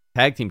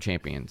Tag Team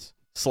Champions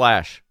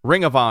 /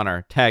 Ring of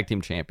Honor Tag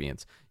Team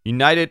Champions.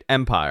 United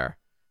Empire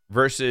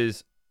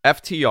versus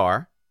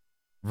FTR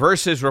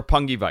versus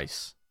Roppongi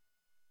Vice.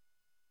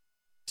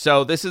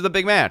 So this is a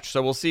big match.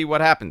 So we'll see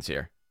what happens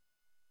here.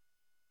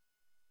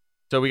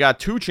 So we got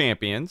two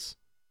champions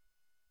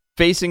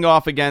facing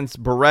off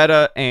against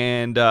Beretta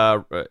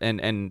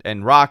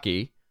and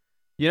Rocky.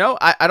 You know,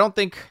 I don't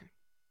think.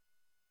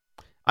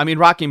 I mean,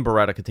 Rocky and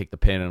Beretta could take the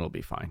pin and it'll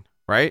be fine,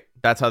 right?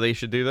 That's how they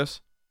should do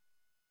this.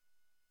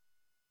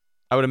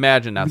 I would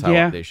imagine that's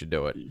how they should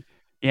do it.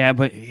 Yeah,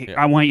 but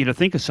I want you to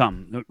think of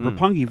something.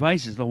 Roppongi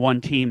Vice is the one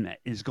team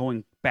that is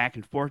going back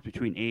and forth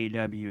between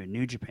AEW and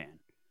New Japan.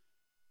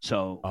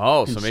 So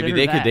so maybe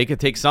they could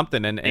take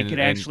something and they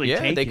could actually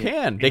take they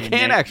it. They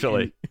can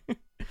actually.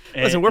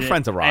 Listen, we're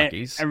friends of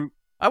Rockies.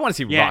 I want to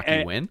see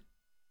Rocky win.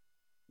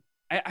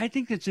 I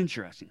think that's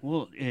interesting.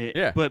 Well,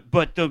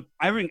 but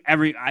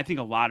I think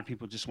a lot of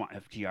people just want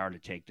FTR to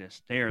take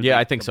this. They are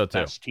I think so too.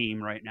 Best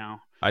team right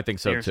now. I think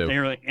so too.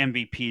 They're like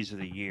MVPs of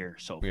the year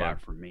so far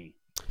for me.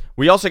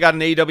 We also got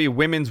an AEW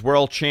Women's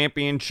World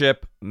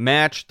Championship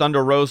match,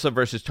 Thunder Rosa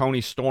versus Toni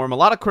Storm. A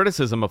lot of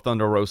criticism of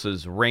Thunder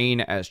Rosa's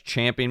reign as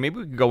champion. Maybe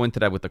we can go into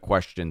that with the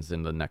questions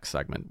in the next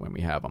segment when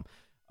we have them.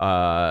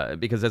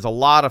 Because there's a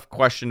lot of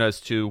question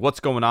as to what's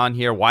going on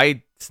here,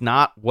 why it's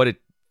not what it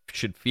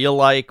should feel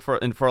like for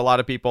a lot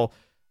of people.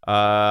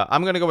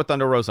 I'm going to go with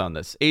Thunder Rosa on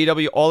this.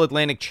 AEW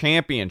All-Atlantic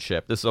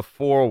Championship. This is a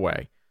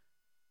four-way.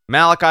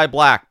 Malachi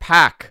Black,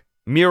 Pac,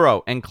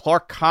 Miro, and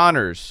Clark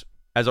Connors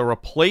as a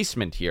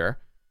replacement here.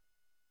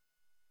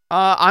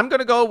 I'm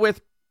going to go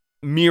with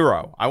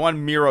Miro. I want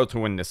Miro to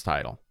win this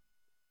title.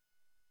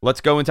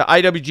 Let's go into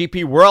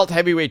IWGP World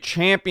Heavyweight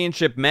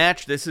Championship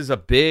match. This is a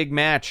big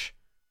match.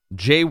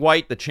 Jay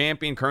White, the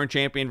champion, current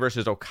champion,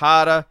 versus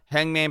Okada,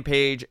 Hangman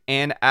Page,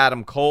 and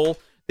Adam Cole.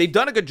 They've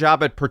done a good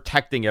job at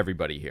protecting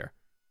everybody here.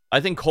 I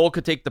think Cole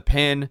could take the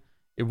pin.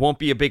 It won't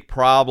be a big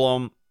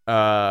problem.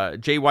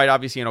 Jay White,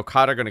 obviously, and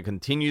Okada are going to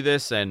continue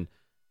this, and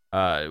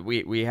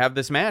we have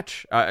this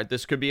match.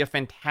 This could be a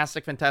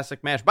fantastic,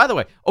 fantastic match. By the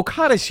way,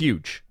 Okada's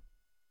huge.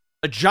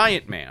 A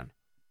giant man.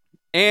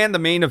 And the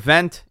main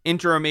event,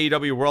 interim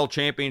AEW World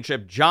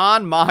Championship,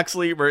 Jon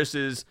Moxley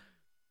versus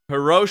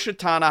Hiroshi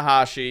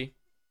Tanahashi.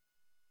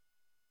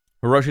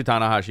 Hiroshi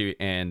Tanahashi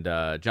and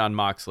Jon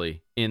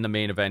Moxley in the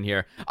main event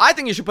here. I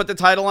think you should put the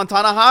title on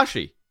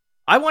Tanahashi.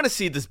 I want to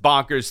see this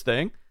bonkers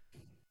thing.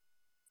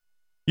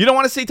 You don't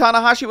want to see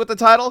Tanahashi with the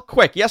title?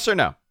 Quick, yes or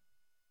no?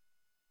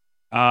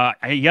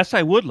 Yes,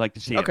 I would like to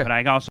see it, but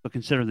I also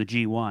consider the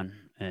G1.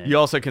 You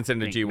also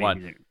consider the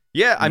G1.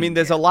 Yeah, I mean,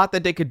 there's a lot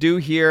that they could do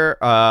here.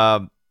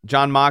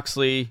 Jon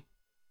Moxley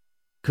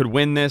could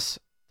win this.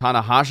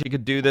 Tanahashi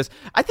could do this.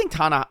 I think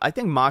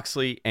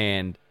Moxley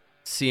and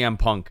CM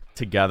Punk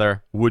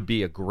together would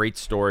be a great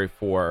story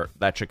for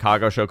that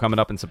Chicago show coming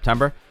up in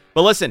September.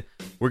 But listen,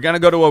 we're going to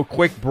go to a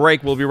quick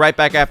break. We'll be right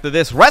back after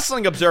this.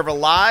 Wrestling Observer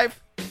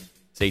Live.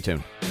 Stay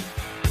tuned.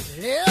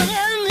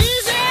 Living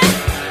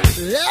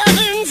easy,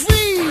 living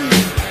free.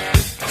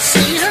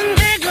 Season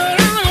ticket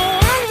on a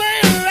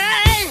one-way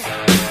ride.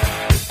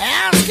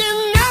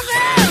 Asking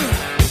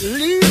nothing,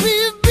 leave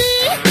me be.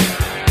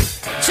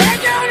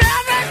 Take your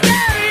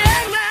everything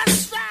in my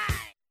stride.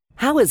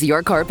 How is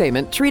your car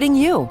payment treating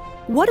you?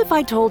 What if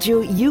I told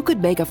you you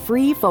could make a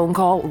free phone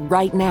call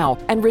right now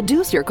and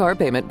reduce your car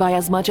payment by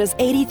as much as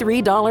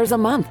 $83 a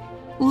month?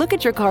 Look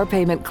at your car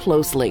payment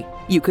closely.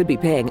 You could be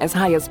paying as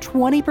high as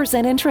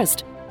 20%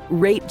 interest.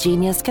 Rate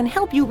Genius can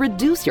help you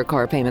reduce your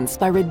car payments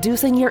by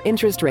reducing your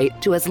interest rate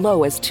to as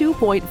low as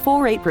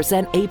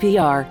 2.48%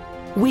 APR.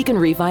 We can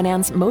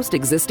refinance most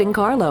existing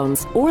car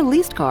loans or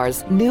leased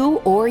cars, new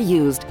or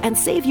used, and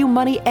save you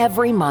money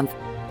every month.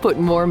 Put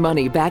more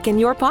money back in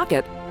your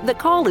pocket. The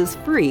call is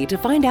free to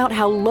find out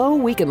how low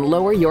we can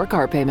lower your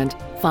car payment.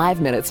 5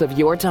 minutes of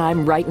your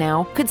time right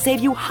now could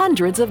save you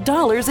hundreds of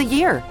dollars a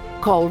year.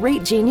 Call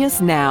Rate Genius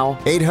now.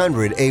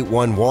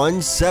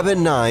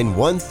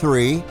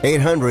 800-811-7913.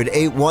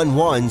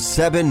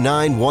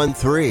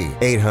 800-811-7913.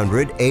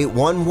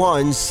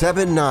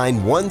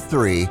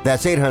 800-811-7913.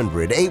 That's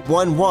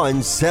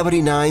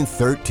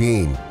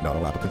 800-811-7913. Not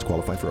all applicants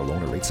qualify for a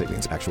loan or rate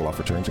savings. Actual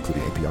offer terms,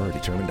 including APR, are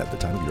determined at the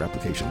time of your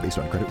application based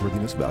on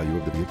creditworthiness, value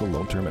of the vehicle,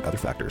 loan term, and other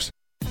factors.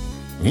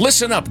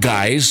 Listen up,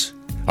 guys.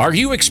 Are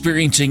you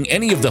experiencing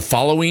any of the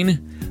following?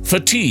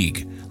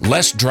 Fatigue,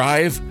 less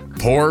drive,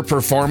 poor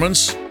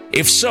performance?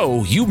 If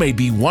so, you may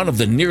be one of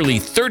the nearly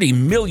 30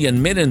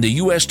 million men in the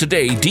U.S.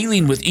 today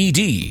dealing with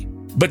ED.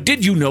 But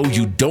did you know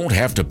you don't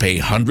have to pay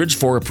hundreds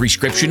for a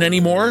prescription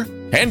anymore?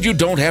 And you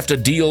don't have to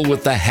deal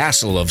with the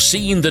hassle of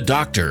seeing the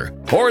doctor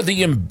or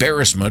the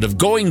embarrassment of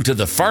going to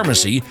the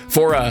pharmacy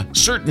for a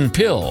certain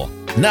pill.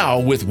 Now,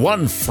 with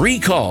one free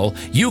call,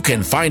 you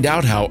can find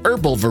out how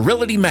Herbal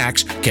Virility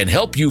Max can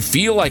help you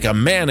feel like a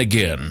man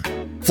again.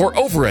 For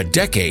over a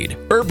decade,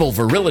 Herbal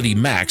Virility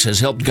Max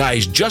has helped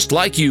guys just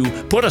like you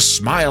put a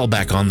smile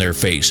back on their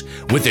face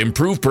with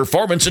improved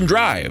performance and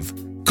drive.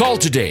 Call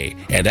today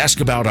and ask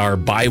about our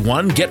buy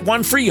one, get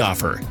one free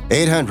offer.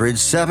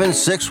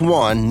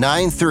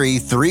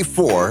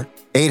 800-761-9334.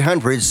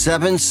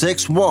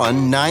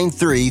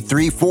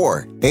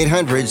 800-761-9334.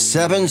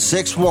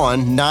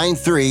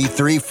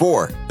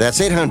 800-761-9334. That's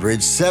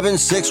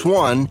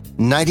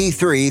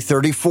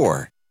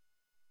 800-761-9334.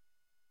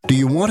 Do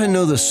you want to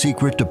know the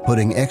secret to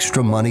putting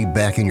extra money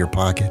back in your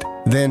pocket?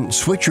 Then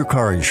switch your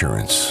car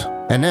insurance.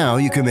 And now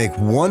you can make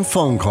one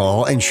phone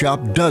call and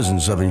shop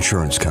dozens of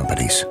insurance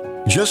companies.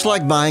 Just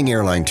like buying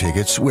airline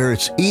tickets, where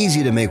it's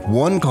easy to make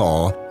one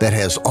call that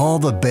has all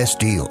the best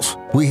deals.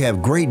 We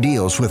have great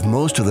deals with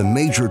most of the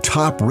major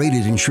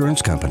top-rated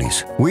insurance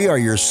companies. We are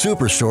your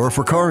superstore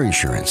for car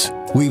insurance.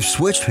 We've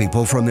switched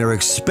people from their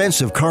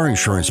expensive car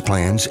insurance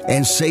plans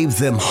and saved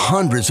them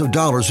hundreds of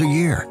dollars a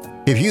year.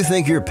 If you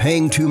think you're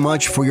paying too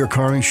much for your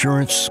car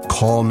insurance,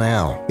 call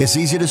now. It's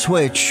easy to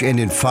switch, and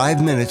in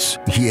 5 minutes,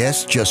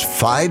 yes, just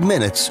 5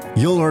 minutes,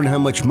 you'll learn how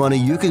much money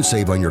you can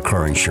save on your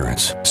car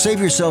insurance. Save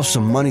yourself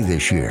some money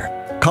this year.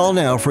 Call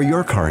now for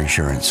your car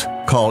insurance.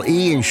 Call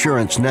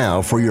E-Insurance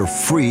now for your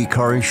free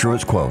car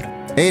insurance quote.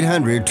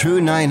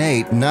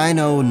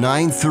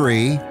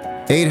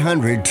 800-298-9093.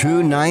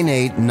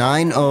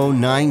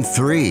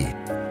 800-298-9093.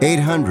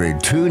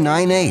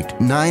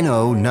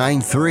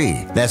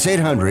 800-298-9093. That's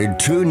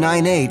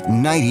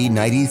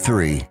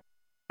 800-298-9093.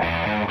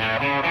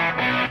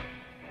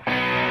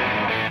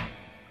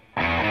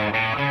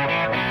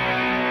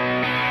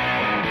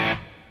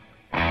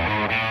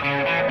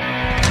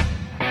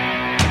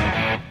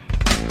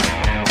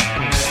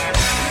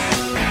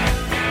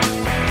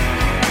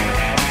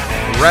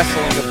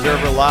 Wrestling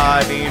Observer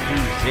Live, Andrew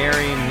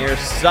Zarian here,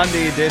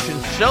 Sunday edition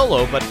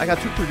solo, but I got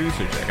two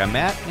producers. I got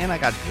Matt and I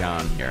got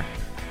John here.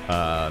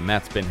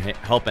 Matt's been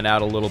helping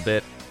out a little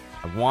bit.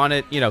 I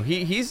wanted,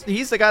 he's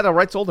the guy that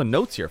writes all the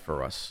notes here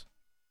for us.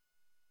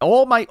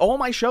 All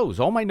my shows,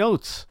 all my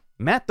notes.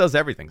 Matt does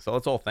everything, so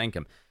let's all thank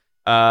him.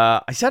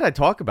 I said I'd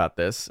talk about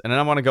this, and then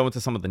I want to go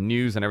into some of the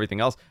news and everything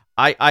else.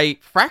 I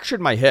fractured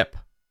my hip.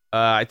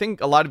 I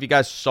think a lot of you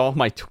guys saw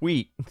my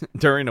tweet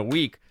during the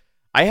week.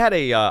 I had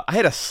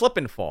a slip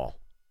and fall,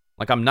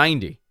 like I'm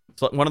 90.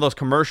 It's like one of those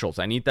commercials.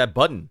 I need that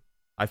button.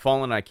 I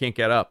fall and I can't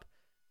get up.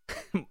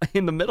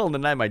 In the middle of the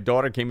night, my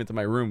daughter came into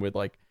my room with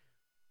like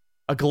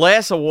a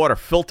glass of water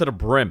filled to the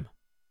brim.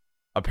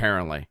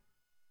 Apparently,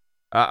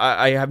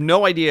 I have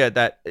no idea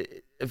that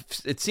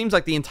it seems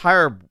like the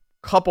entire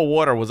cup of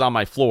water was on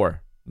my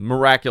floor.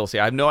 Miraculously,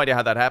 I have no idea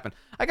how that happened.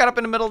 I got up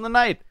in the middle of the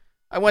night.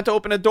 I went to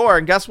open a door,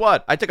 and guess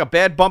what? I took a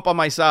bad bump on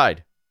my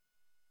side.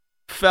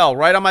 Fell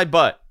right on my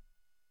butt.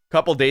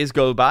 Couple days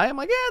go by. I'm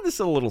like, yeah, this is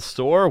a little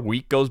sore. A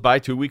week goes by,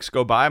 2 weeks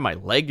go by. My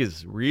leg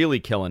is really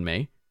killing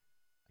me.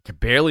 I can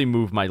barely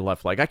move my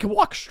left leg. I can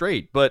walk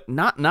straight, but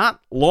not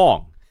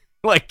long.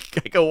 Like,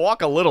 I can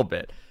walk a little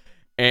bit.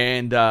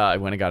 And I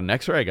went and got an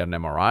x-ray. I got an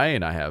MRI,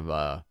 and I have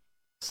a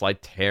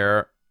slight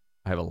tear.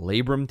 I have a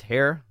labrum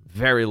tear.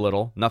 Very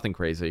little. Nothing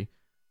crazy.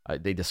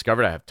 They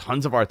discovered I have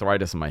tons of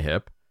arthritis in my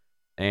hip.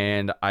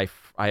 And I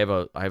have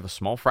a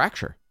small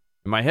fracture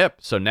in my hip.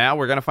 So now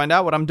we're going to find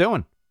out what I'm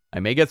doing. I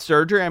may get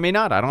surgery. I may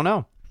not. I don't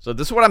know. So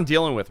this is what I'm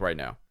dealing with right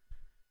now.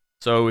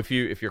 So if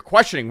you're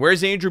questioning,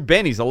 where's Andrew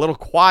been? He's a little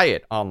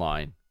quiet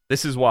online.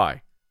 This is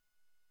why.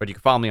 But you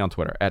can follow me on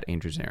Twitter at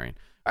Andrew Zarian.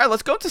 All right,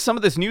 let's go into some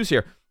of this news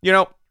here.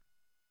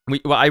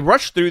 I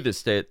rushed through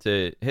this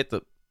to hit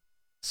the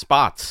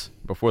spots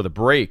before the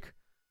break,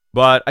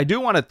 but I do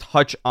want to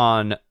touch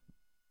on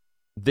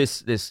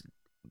this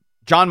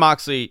Jon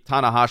Moxley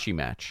Tanahashi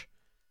match.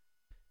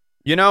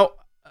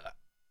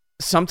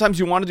 Sometimes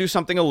you want to do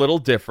something a little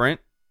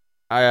different.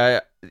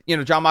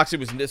 Jon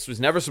Moxley this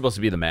was never supposed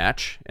to be the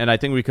match, and I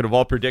think we could have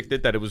all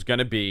predicted that it was going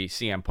to be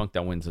CM Punk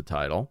that wins the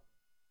title,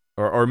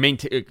 or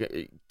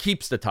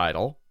keeps the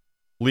title,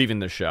 leaving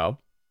the show.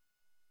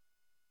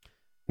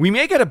 We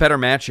may get a better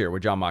match here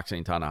with Jon Moxley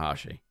and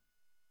Tanahashi,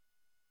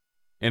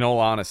 in all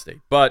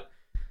honesty. But,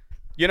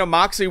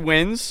 Moxley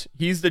wins.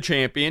 He's the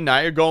champion. Now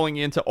you're going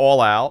into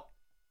All Out.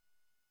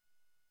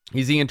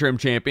 He's the interim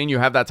champion. You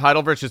have that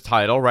title versus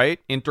title, right?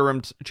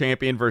 Interim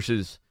champion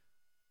versus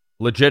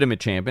legitimate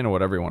champion, or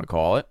whatever you want to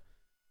call it.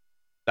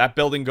 That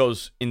building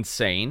goes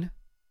insane.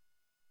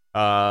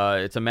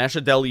 It's a match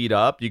that they'll eat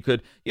up. You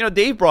could,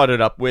 Dave brought it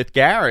up with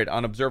Garrett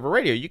on Observer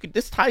Radio.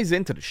 This ties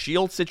into the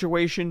Shield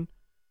situation.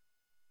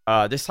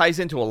 This ties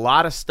into a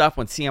lot of stuff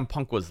when CM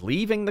Punk was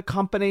leaving the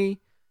company.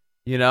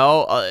 You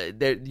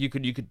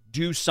could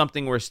do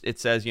something where it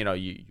says,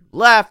 you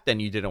left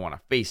and you didn't want to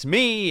face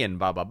me and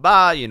blah, blah,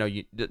 blah.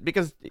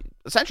 Because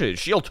essentially the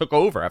Shield took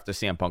over after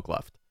CM Punk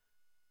left.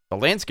 The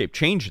landscape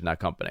changed in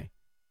that company.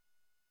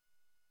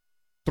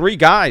 3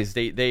 guys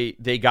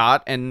they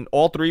got, and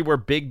all 3 were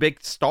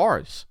big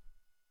stars.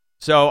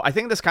 So I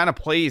think this kind of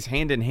plays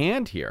hand in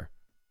hand here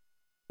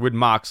with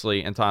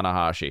Moxley and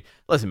Tanahashi.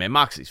 Listen, man,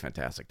 Moxley's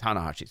fantastic.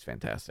 Tanahashi's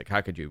fantastic.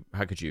 How could you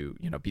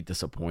be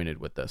disappointed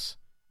with this?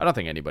 I don't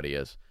think anybody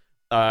is.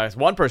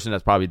 One person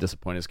that's probably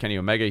disappointed is Kenny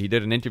Omega. He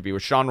did an interview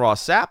with Sean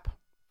Ross Sapp,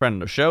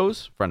 friend of the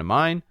show's, friend of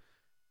mine.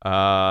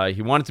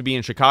 He wanted to be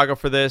in Chicago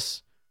for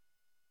this.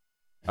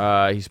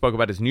 He spoke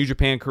about his New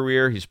Japan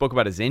career. He spoke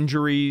about his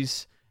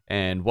injuries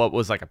and what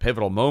was like a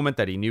pivotal moment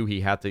that he knew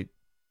he had to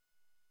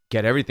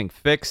get everything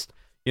fixed.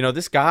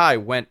 This guy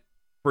went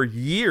for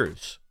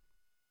years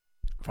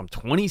from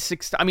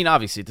 2016. I mean,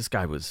 obviously, this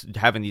guy was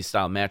having these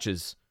style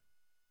matches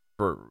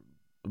for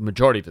the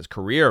majority of his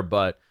career,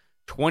 but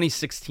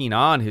 2016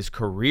 on, his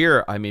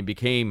career,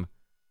 became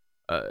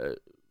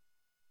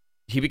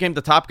he became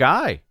the top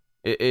guy.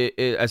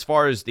 As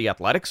far as the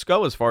athletics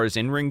go, as far as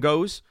in-ring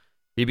goes,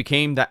 he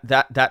became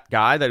that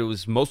guy that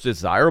was most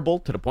desirable,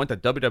 to the point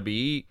that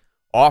WWE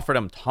offered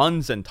him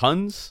tons and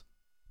tons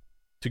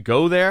to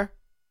go there.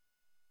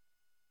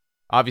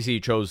 Obviously, he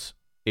chose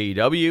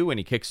AEW, and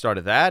he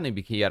kickstarted that, and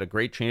he had a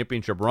great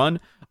championship run.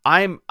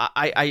 I'm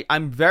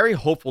very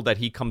hopeful that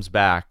he comes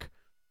back,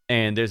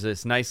 and there's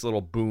this nice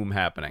little boom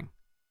happening.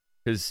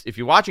 Because if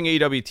you're watching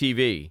AEW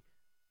TV,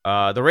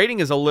 the rating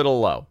is a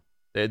little low.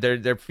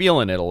 They're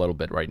feeling it a little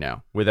bit right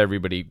now, with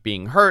everybody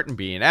being hurt and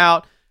being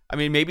out. I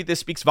mean, maybe this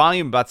speaks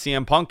volume about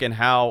CM Punk and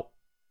how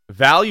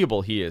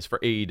valuable he is for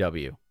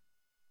AEW.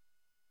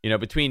 You know,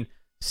 between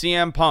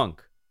CM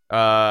Punk,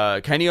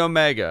 Kenny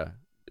Omega,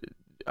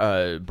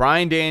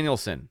 Bryan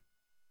Danielson,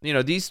 you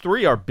know, these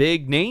three are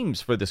big names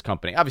for this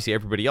company. Obviously,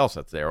 everybody else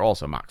that's there,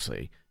 also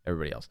Moxley,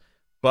 everybody else.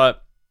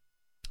 But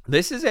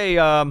this is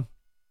a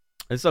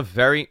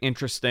very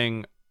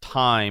interesting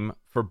time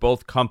for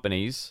both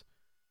companies.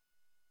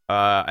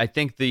 I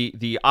think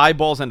the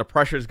eyeballs and the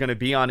pressure is going to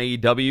be on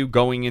AEW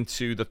going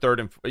into the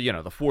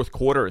the fourth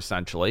quarter,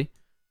 essentially,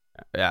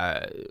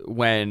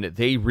 when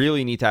they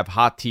really need to have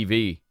hot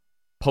TV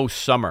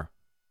post-summer,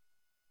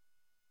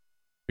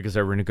 because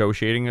they're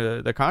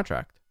renegotiating the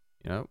contract,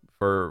 you know,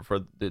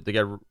 to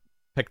get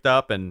picked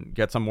up and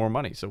get some more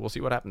money. So we'll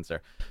see what happens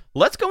there.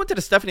 Let's go into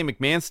the Stephanie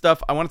McMahon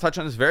stuff. I want to touch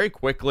on this very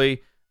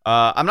quickly.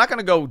 I'm not going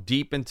to go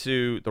deep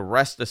into the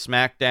rest of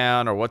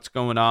SmackDown or what's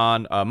going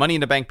on. Money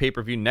in the Bank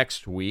pay-per-view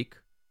next week,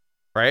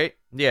 right?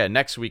 Yeah,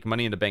 next week,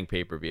 Money in the Bank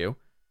pay-per-view.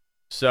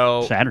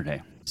 So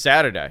Saturday. It's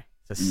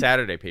a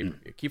Saturday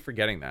pay-per-view. Keep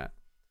forgetting that.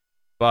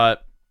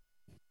 But,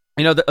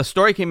 you know, a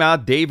story came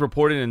out. Dave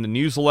reported in the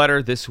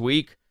newsletter this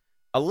week.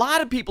 A lot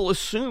of people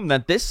assume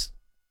that this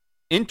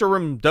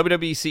interim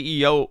WWE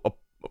CEO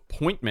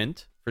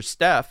appointment for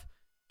Steph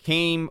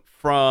came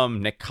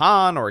from Nick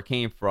Khan or it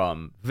came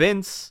from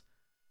Vince.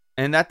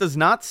 And that does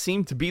not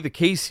seem to be the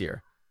case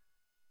here.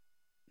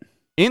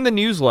 In the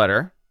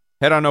newsletter,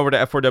 head on over to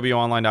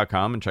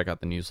f4wonline.com and check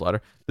out the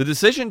newsletter. The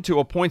decision to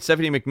appoint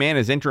Stephanie McMahon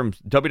as interim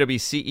WWE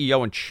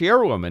CEO and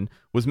chairwoman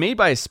was made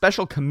by a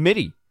special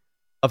committee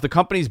of the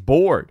company's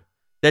board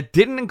that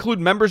didn't include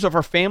members of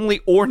her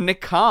family or Nick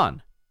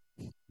Khan.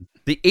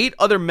 The 8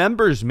 other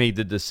members made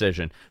the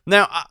decision.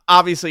 Now,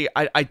 obviously,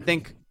 I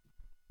think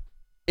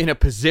in a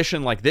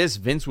position like this,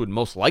 Vince would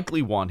most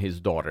likely want his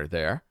daughter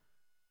there.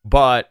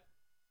 But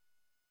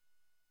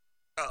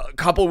a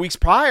couple weeks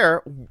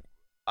prior,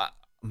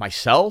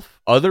 myself,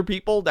 other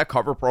people that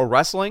cover pro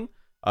wrestling,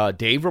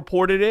 Dave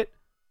reported it,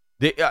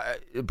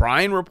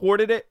 Bryan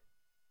reported it.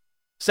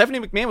 Stephanie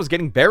McMahon was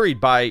getting buried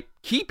by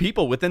key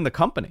people within the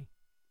company.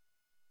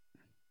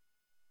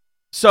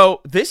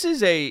 So this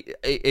is a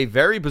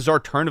very bizarre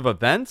turn of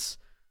events.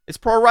 It's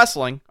pro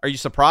wrestling. Are you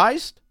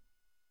surprised?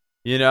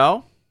 You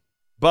know?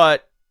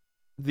 But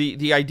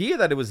the idea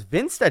that it was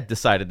Vince that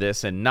decided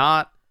this and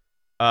not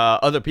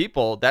other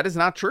people, that is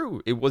not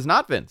true. It was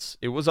not Vince.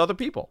 It was other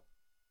people.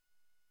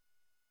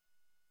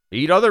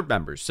 8 other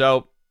members.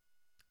 So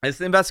as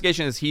the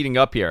investigation is heating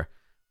up here,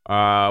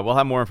 we'll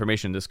have more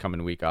information this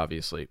coming week,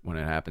 obviously, when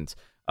it happens.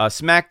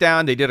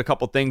 SmackDown, they did a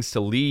couple things to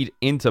lead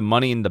into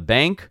Money in the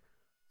Bank.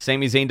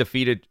 Sami Zayn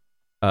defeated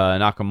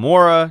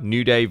Nakamura.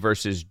 New Day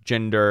versus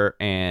Jinder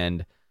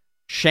and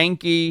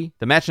Shanky.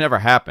 The match never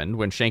happened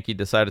when Shanky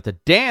decided to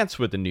dance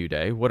with the New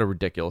Day. What a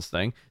ridiculous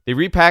thing. They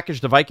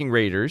repackaged the Viking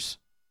Raiders.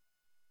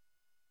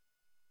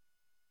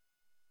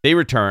 They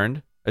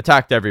returned,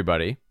 attacked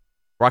everybody.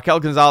 Raquel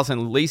Gonzalez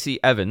and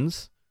Lacey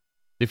Evans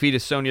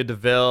defeated Sonya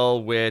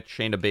Deville with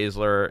Shayna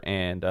Baszler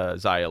and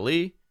Xia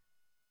Li.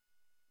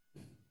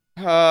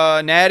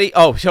 Natty.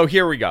 Oh, so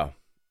here we go.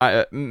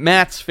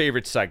 Matt's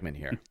favorite segment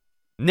here.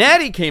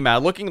 Natty came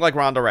out looking like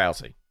Ronda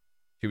Rousey.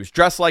 She was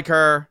dressed like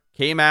her,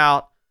 came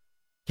out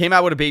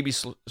with a baby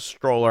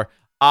stroller.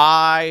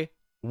 I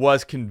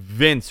was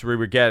convinced we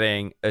were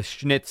getting a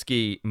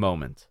Schnitzky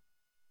moment.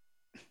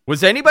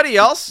 Was anybody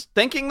else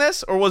thinking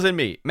this, or was it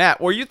me?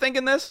 Matt, were you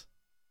thinking this?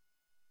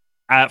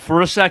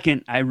 For a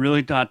second, I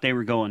really thought they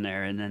were going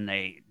there, and then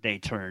they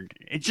turned.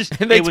 It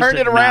just and they turned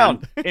it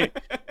around.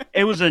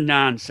 It was a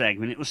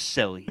non-segment. It was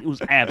silly. It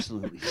was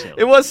absolutely silly.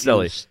 It was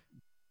silly.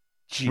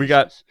 We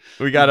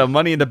got a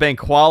Money in the Bank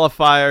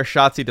qualifier.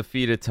 Shotzi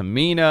defeated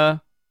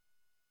Tamina.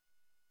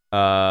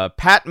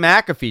 Pat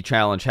McAfee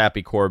challenged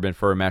Happy Corbin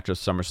for a match of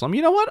SummerSlam.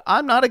 You know what?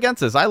 I'm not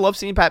against this. I love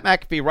seeing Pat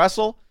McAfee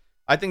wrestle.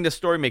 I think this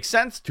story makes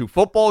sense. 2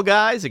 football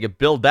guys. They could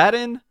build that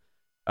in.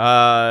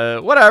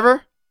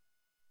 Whatever.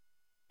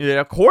 You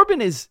know, Corbin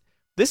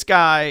this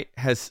guy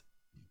has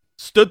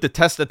stood the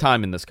test of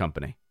time in this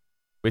company.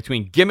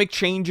 Between gimmick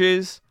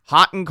changes,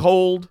 hot and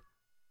cold.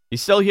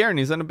 He's still here, and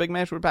he's in a big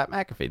match with Pat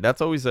McAfee.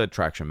 That's always an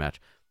attraction match.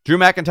 Drew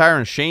McIntyre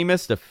and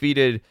Sheamus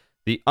defeated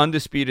the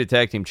undisputed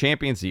tag team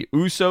champions, the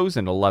Usos,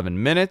 in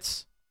 11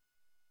 minutes.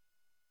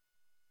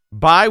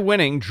 By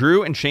winning,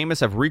 Drew and Sheamus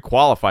have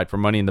requalified for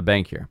Money in the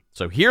Bank here.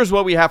 So here's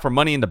what we have for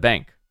Money in the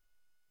Bank.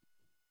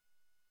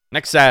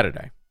 Next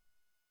Saturday.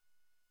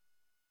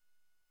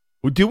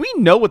 Do we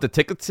know what the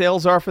ticket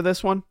sales are for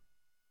this one?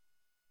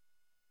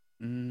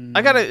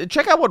 I got to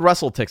check out what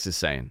WrestleTix is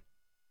saying.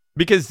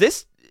 Because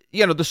this,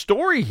 the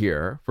story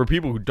here, for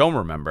people who don't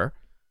remember,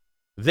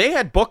 they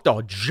had booked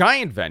a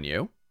giant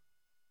venue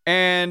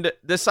and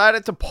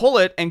decided to pull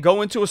it and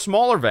go into a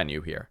smaller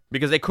venue here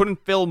because they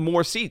couldn't fill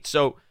more seats.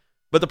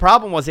 But the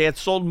problem was they had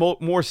sold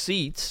more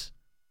seats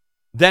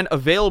than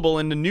available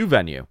in the new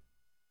venue.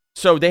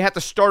 So they had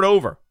to start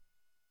over.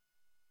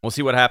 We'll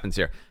see what happens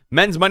here.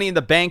 Men's Money in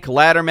the Bank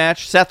ladder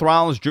match. Seth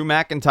Rollins, Drew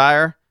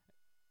McIntyre,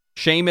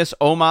 Sheamus,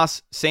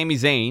 Omos, Sami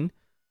Zayn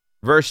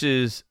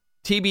versus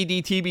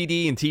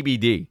TBD, and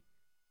TBD.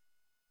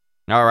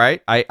 All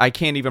right. I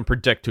can't even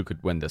predict who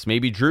could win this.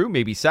 Maybe Drew,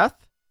 maybe Seth.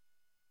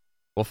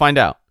 We'll find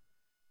out.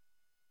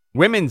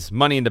 Women's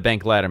Money in the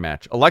Bank ladder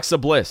match. Alexa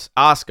Bliss,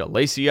 Asuka,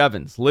 Lacey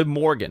Evans, Liv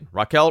Morgan,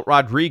 Raquel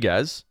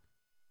Rodriguez,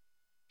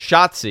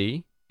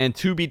 Shotzi, and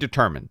to be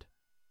determined.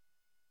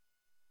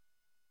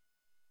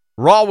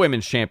 Raw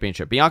Women's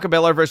Championship. Bianca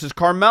Belair versus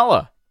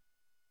Carmella.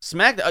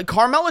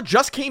 Carmella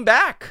just came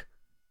back.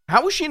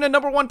 How is she in a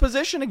number one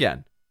position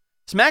again?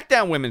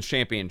 SmackDown Women's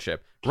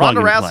Championship.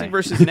 Ronda Rousey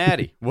versus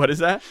Natty. What is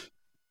that?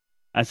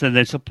 I said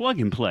that's a plug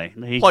and play.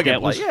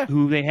 That was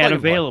who they had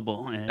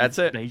available. And that's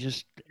it.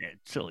 It's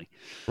silly.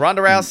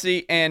 Ronda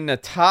Rousey and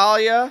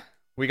Natalya.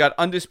 We got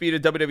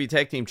undisputed WWE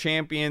Tag Team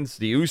Champions,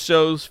 the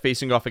Usos,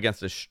 facing off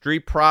against the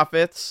Street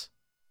Profits.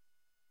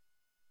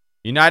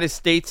 United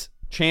States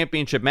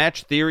Championship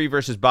match, Theory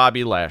versus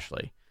Bobby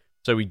Lashley.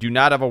 So we do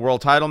not have a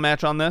world title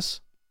match on this.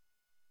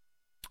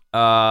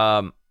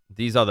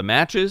 These are the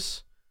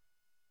matches.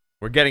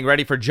 We're getting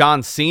ready for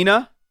John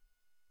Cena.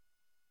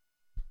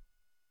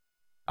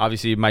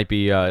 Obviously,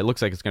 it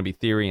looks like it's going to be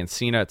Theory and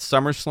Cena at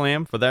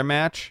SummerSlam for their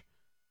match.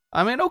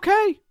 I mean,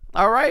 okay.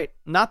 All right.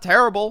 Not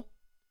terrible.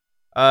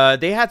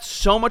 They had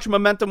so much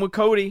momentum with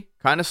Cody.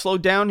 Kind of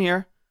slowed down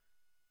here.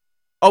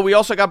 Oh, we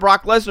also got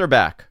Brock Lesnar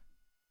back.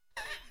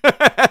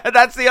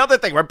 That's the other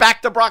thing. We're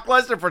back to Brock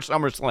Lesnar for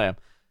SummerSlam.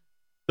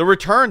 The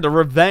return, the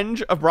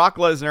revenge of Brock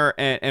Lesnar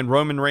and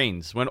Roman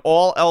Reigns. When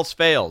all else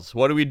fails,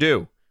 what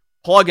do?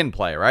 Plug and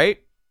play,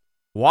 right?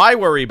 Why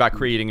worry about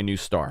creating a new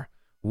star?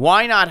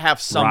 Why not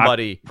have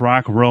somebody...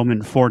 Brock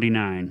Roman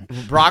 49.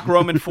 Brock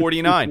Roman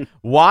 49.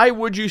 Why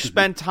would you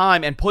spend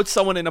time and put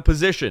someone in a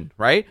position,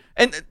 right?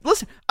 And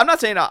listen, I'm not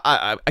saying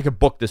I could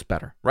book this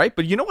better, right?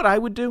 But you know what I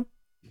would do?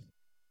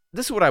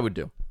 This is what I would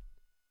do.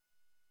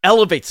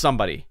 Elevate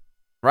somebody,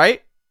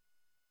 right?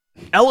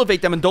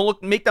 Elevate them and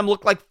make them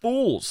look like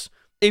fools.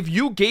 If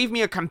you gave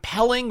me a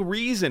compelling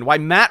reason why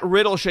Matt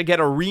Riddle should get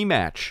a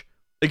rematch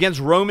against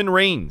Roman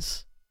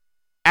Reigns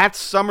at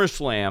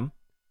SummerSlam,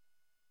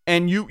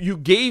 and you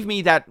gave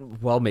me that,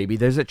 well, maybe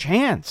there's a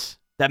chance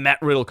that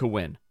Matt Riddle could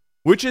win,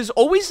 which is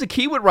always the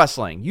key with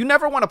wrestling. You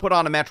never want to put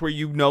on a match where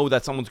you know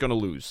that someone's going to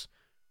lose.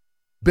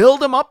 Build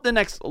them up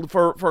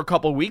for a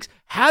couple of weeks.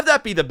 Have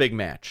that be the big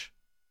match.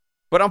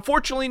 But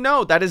unfortunately,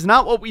 no, that is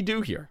not what we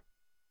do here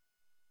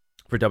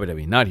for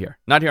WWE. Not here.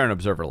 Not here on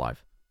Observer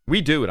Live.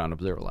 We do it on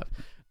Observer Live.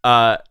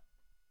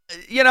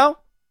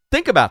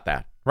 Think about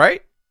that,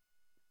 right?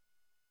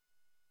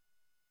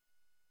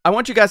 I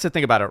want you guys to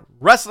think about it.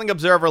 Wrestling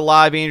Observer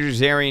Live, Andrew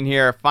Zarian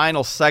here.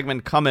 Final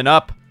segment coming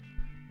up.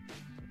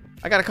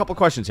 I got a couple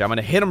questions here. I'm going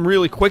to hit them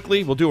really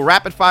quickly. We'll do a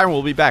rapid fire and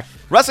we'll be back.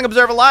 Wrestling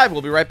Observer Live.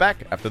 We'll be right back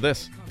after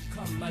this.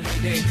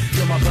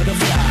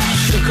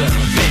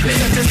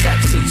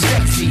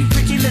 Sexy,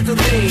 pretty little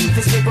thing.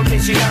 This paper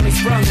pitch, you got me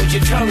sprung with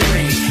your tongue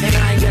ring. And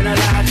I ain't gonna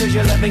lie, cause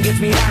your loving gets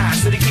me high.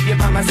 So to keep you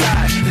by my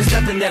side, there's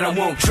nothing that I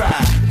won't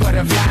try.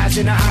 Butterflies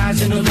in the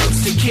eyes and the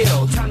looks to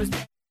kill.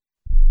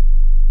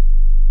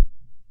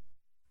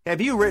 Have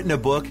you written a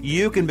book?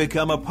 You can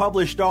become a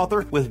published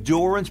author with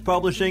Dorrance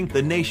Publishing,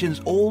 the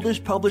nation's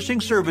oldest publishing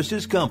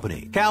services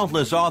company.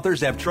 Countless authors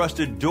have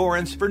trusted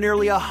Dorrance for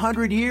nearly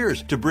 100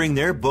 years to bring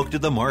their book to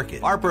the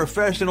market. Our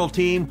professional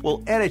team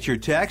will edit your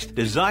text,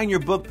 design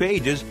your book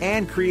pages,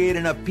 and create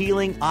an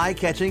appealing,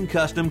 eye-catching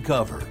custom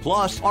cover.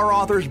 Plus, our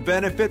authors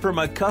benefit from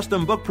a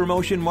custom book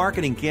promotion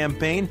marketing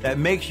campaign that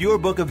makes your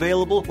book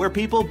available where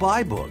people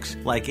buy books,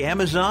 like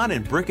Amazon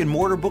and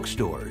brick-and-mortar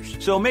bookstores.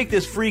 So make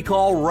this free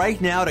call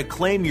right now to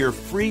claim your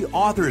free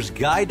author's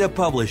guide to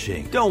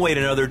publishing. Don't wait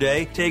another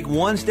day. Take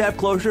one step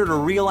closer to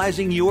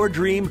realizing your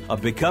dream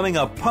of becoming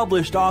a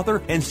published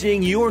author and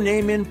seeing your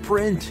name in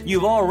print.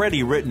 You've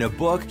already written a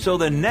book, so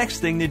the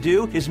next thing to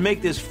do is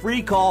make this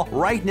free call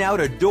right now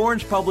to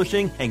Dorrance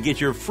Publishing and get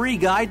your free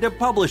guide to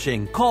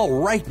publishing.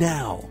 Call right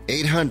now.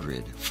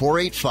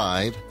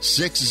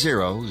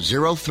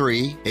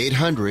 800-485-6003.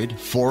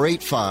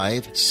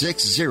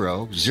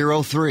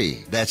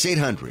 800-485-6003. That's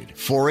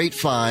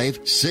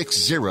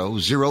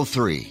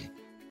 800-485-6003.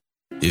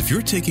 If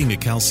you're taking a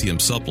calcium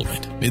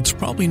supplement, it's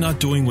probably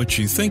not doing what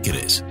you think it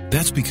is.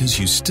 That's because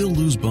you still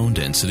lose bone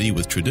density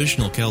with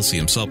traditional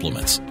calcium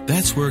supplements.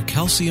 That's where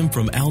calcium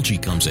from algae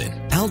comes in.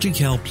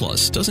 AlgaeCal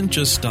Plus doesn't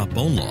just stop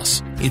bone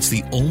loss. It's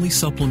the only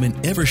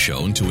supplement ever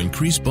shown to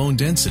increase bone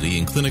density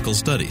in clinical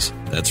studies.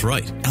 That's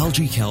right.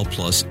 AlgaeCal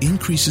Plus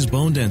increases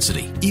bone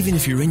density, even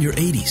if you're in your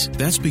 80s.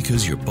 That's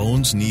because your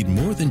bones need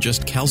more than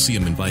just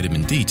calcium and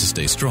vitamin D to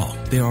stay strong.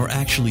 There are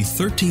actually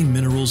 13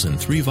 minerals and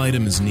 3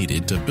 vitamins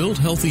needed to build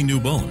healthy new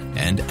bone.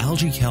 And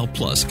AlgaeCal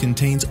Plus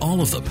contains all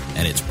of them,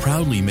 and it's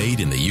proudly made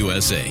in the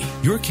USA.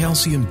 Your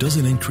calcium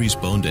doesn't increase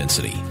bone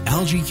density.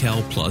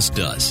 AlgaeCal Plus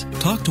does.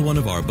 Talk to one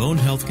of our bone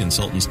health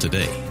consultants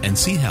today and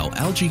see how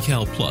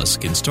AlgaeCal Plus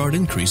can start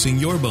increasing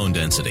your bone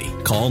density.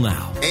 Call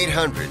now.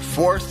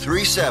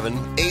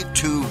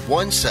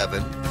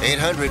 800-437-8217.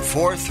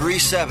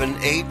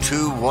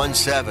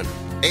 800-437-8217.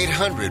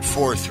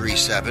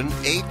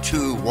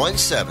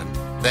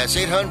 800-437-8217. That's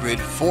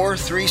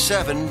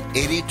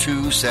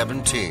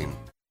 800-437-8217.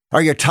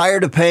 Are you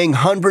tired of paying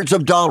hundreds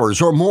of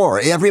dollars or more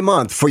every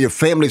month for your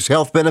family's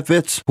health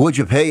benefits? Would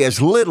you pay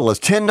as little as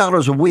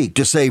 $10 a week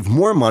to save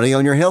more money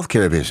on your health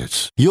care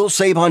visits? You'll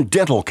save on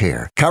dental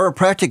care,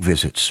 chiropractic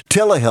visits,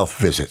 telehealth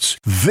visits,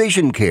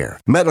 vision care,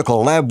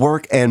 medical lab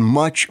work, and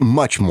much,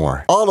 much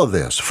more. All of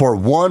this for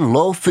one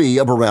low fee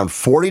of around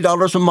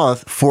 $40 a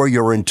month for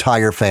your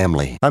entire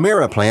family.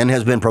 AmeriPlan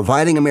has been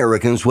providing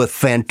Americans with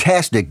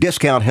fantastic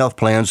discount health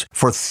plans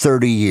for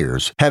 30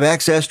 years. Have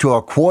access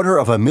to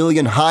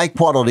 250,000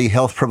 high-quality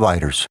health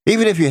providers.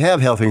 Even if you have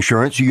health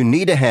insurance, you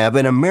need to have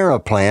an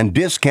AmeriPlan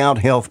discount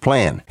health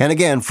plan. And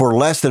again, for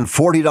less than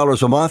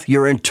 $40 a month,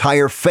 your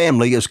entire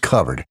family is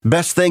covered.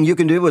 Best thing you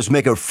can do is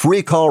make a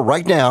free call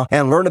right now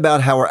and learn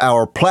about how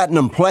our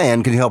Platinum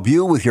Plan can help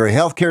you with your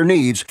health care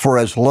needs for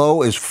as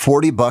low as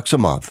 $40 a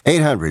month.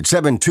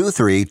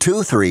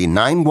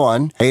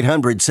 800-723-2391.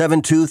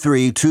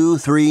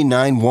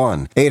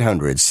 800-723-2391.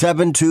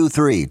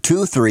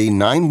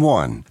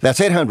 800-723-2391. That's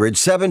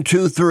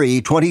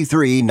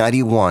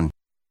 800-723-2391.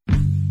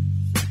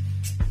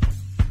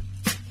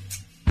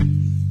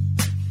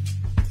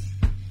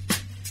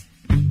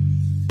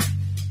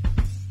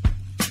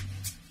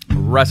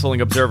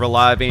 Wrestling Observer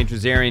Live, Andrew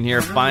Zarian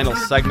here, final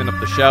segment of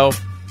the show.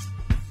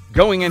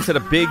 Going into the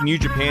big New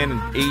Japan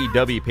and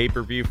AEW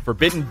pay-per-view,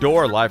 Forbidden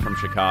Door live from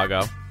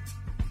Chicago.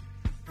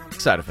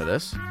 Excited for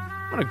this.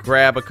 I'm going to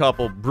grab a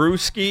couple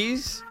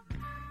brewskis,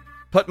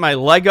 put my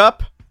leg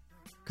up,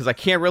 because I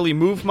can't really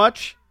move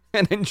much,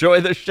 and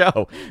enjoy the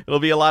show. It'll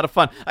be a lot of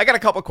fun. I got a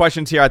couple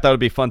questions here. I thought it would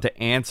be fun to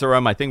answer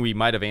them. I think we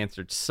might have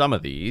answered some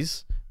of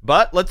these,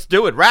 but let's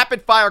do it.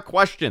 Rapid fire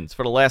questions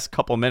for the last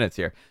couple minutes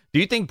here. Who do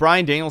you think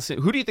Bryan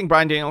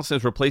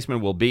Danielson's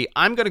replacement will be?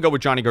 I'm going to go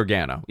with Johnny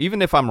Gargano.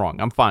 Even if I'm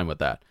wrong, I'm fine with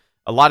that.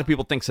 A lot of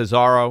people think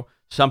Cesaro.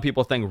 Some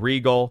people think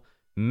Regal.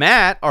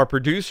 Matt, our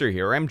producer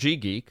here, MG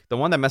Geek, the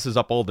one that messes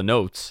up all the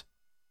notes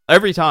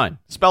every time,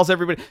 spells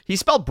everybody. He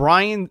spelled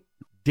Bryan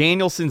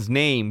Danielson's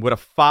name with a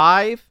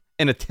 5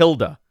 and a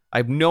tilde. I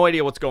have no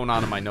idea what's going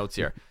on in my notes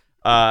here.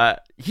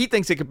 He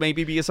thinks it could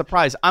maybe be a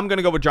surprise. I'm going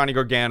to go with Johnny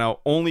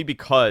Gargano only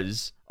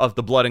because of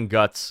the blood and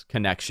guts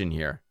connection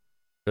here,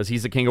 because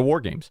he's the king of War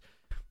Games.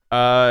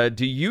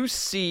 Do you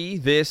see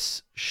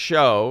this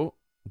show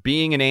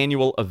being an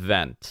annual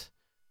event?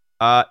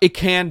 It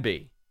can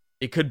be.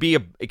 It could be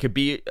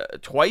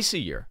twice a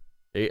year.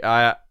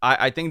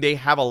 I think they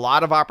have a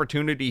lot of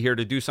opportunity here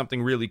to do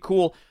something really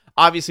cool.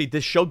 Obviously,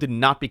 this show did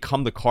not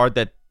become the card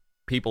that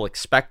people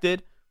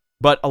expected,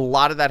 but a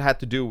lot of that had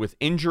to do with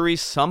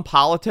injuries, some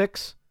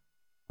politics,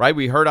 right?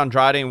 We heard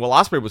Andrade and Will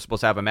Ospreay was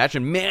supposed to have a match,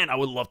 and man, I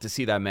would love to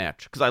see that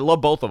match because I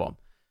love both of them.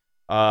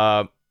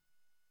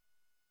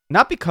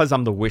 Not because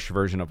I'm the Wish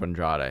version of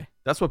Andrade.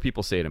 That's what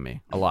people say to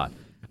me a lot.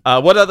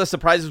 What other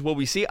surprises will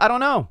we see? I don't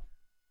know.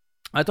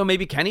 I thought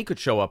maybe Kenny could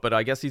show up, but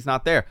I guess he's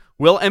not there.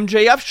 Will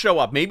MJF show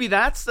up? Maybe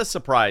that's the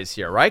surprise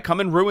here, right? Come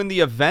and ruin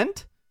the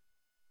event?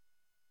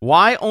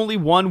 Why only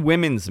one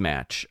women's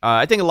match?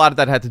 I think a lot of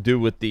that had to do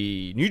with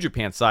the New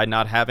Japan side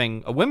not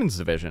having a women's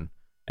division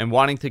and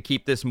wanting to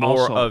keep this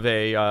more of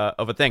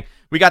a thing.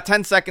 We got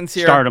 10 seconds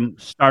here.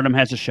 Stardom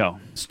has a show.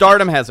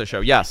 Stardom has a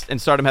show, yes.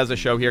 And Stardom has a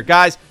show here.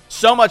 Guys,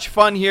 so much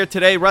fun here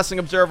today. Wrestling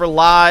Observer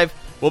Live.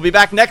 We'll be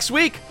back next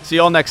week. See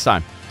you all next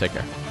time. Take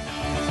care.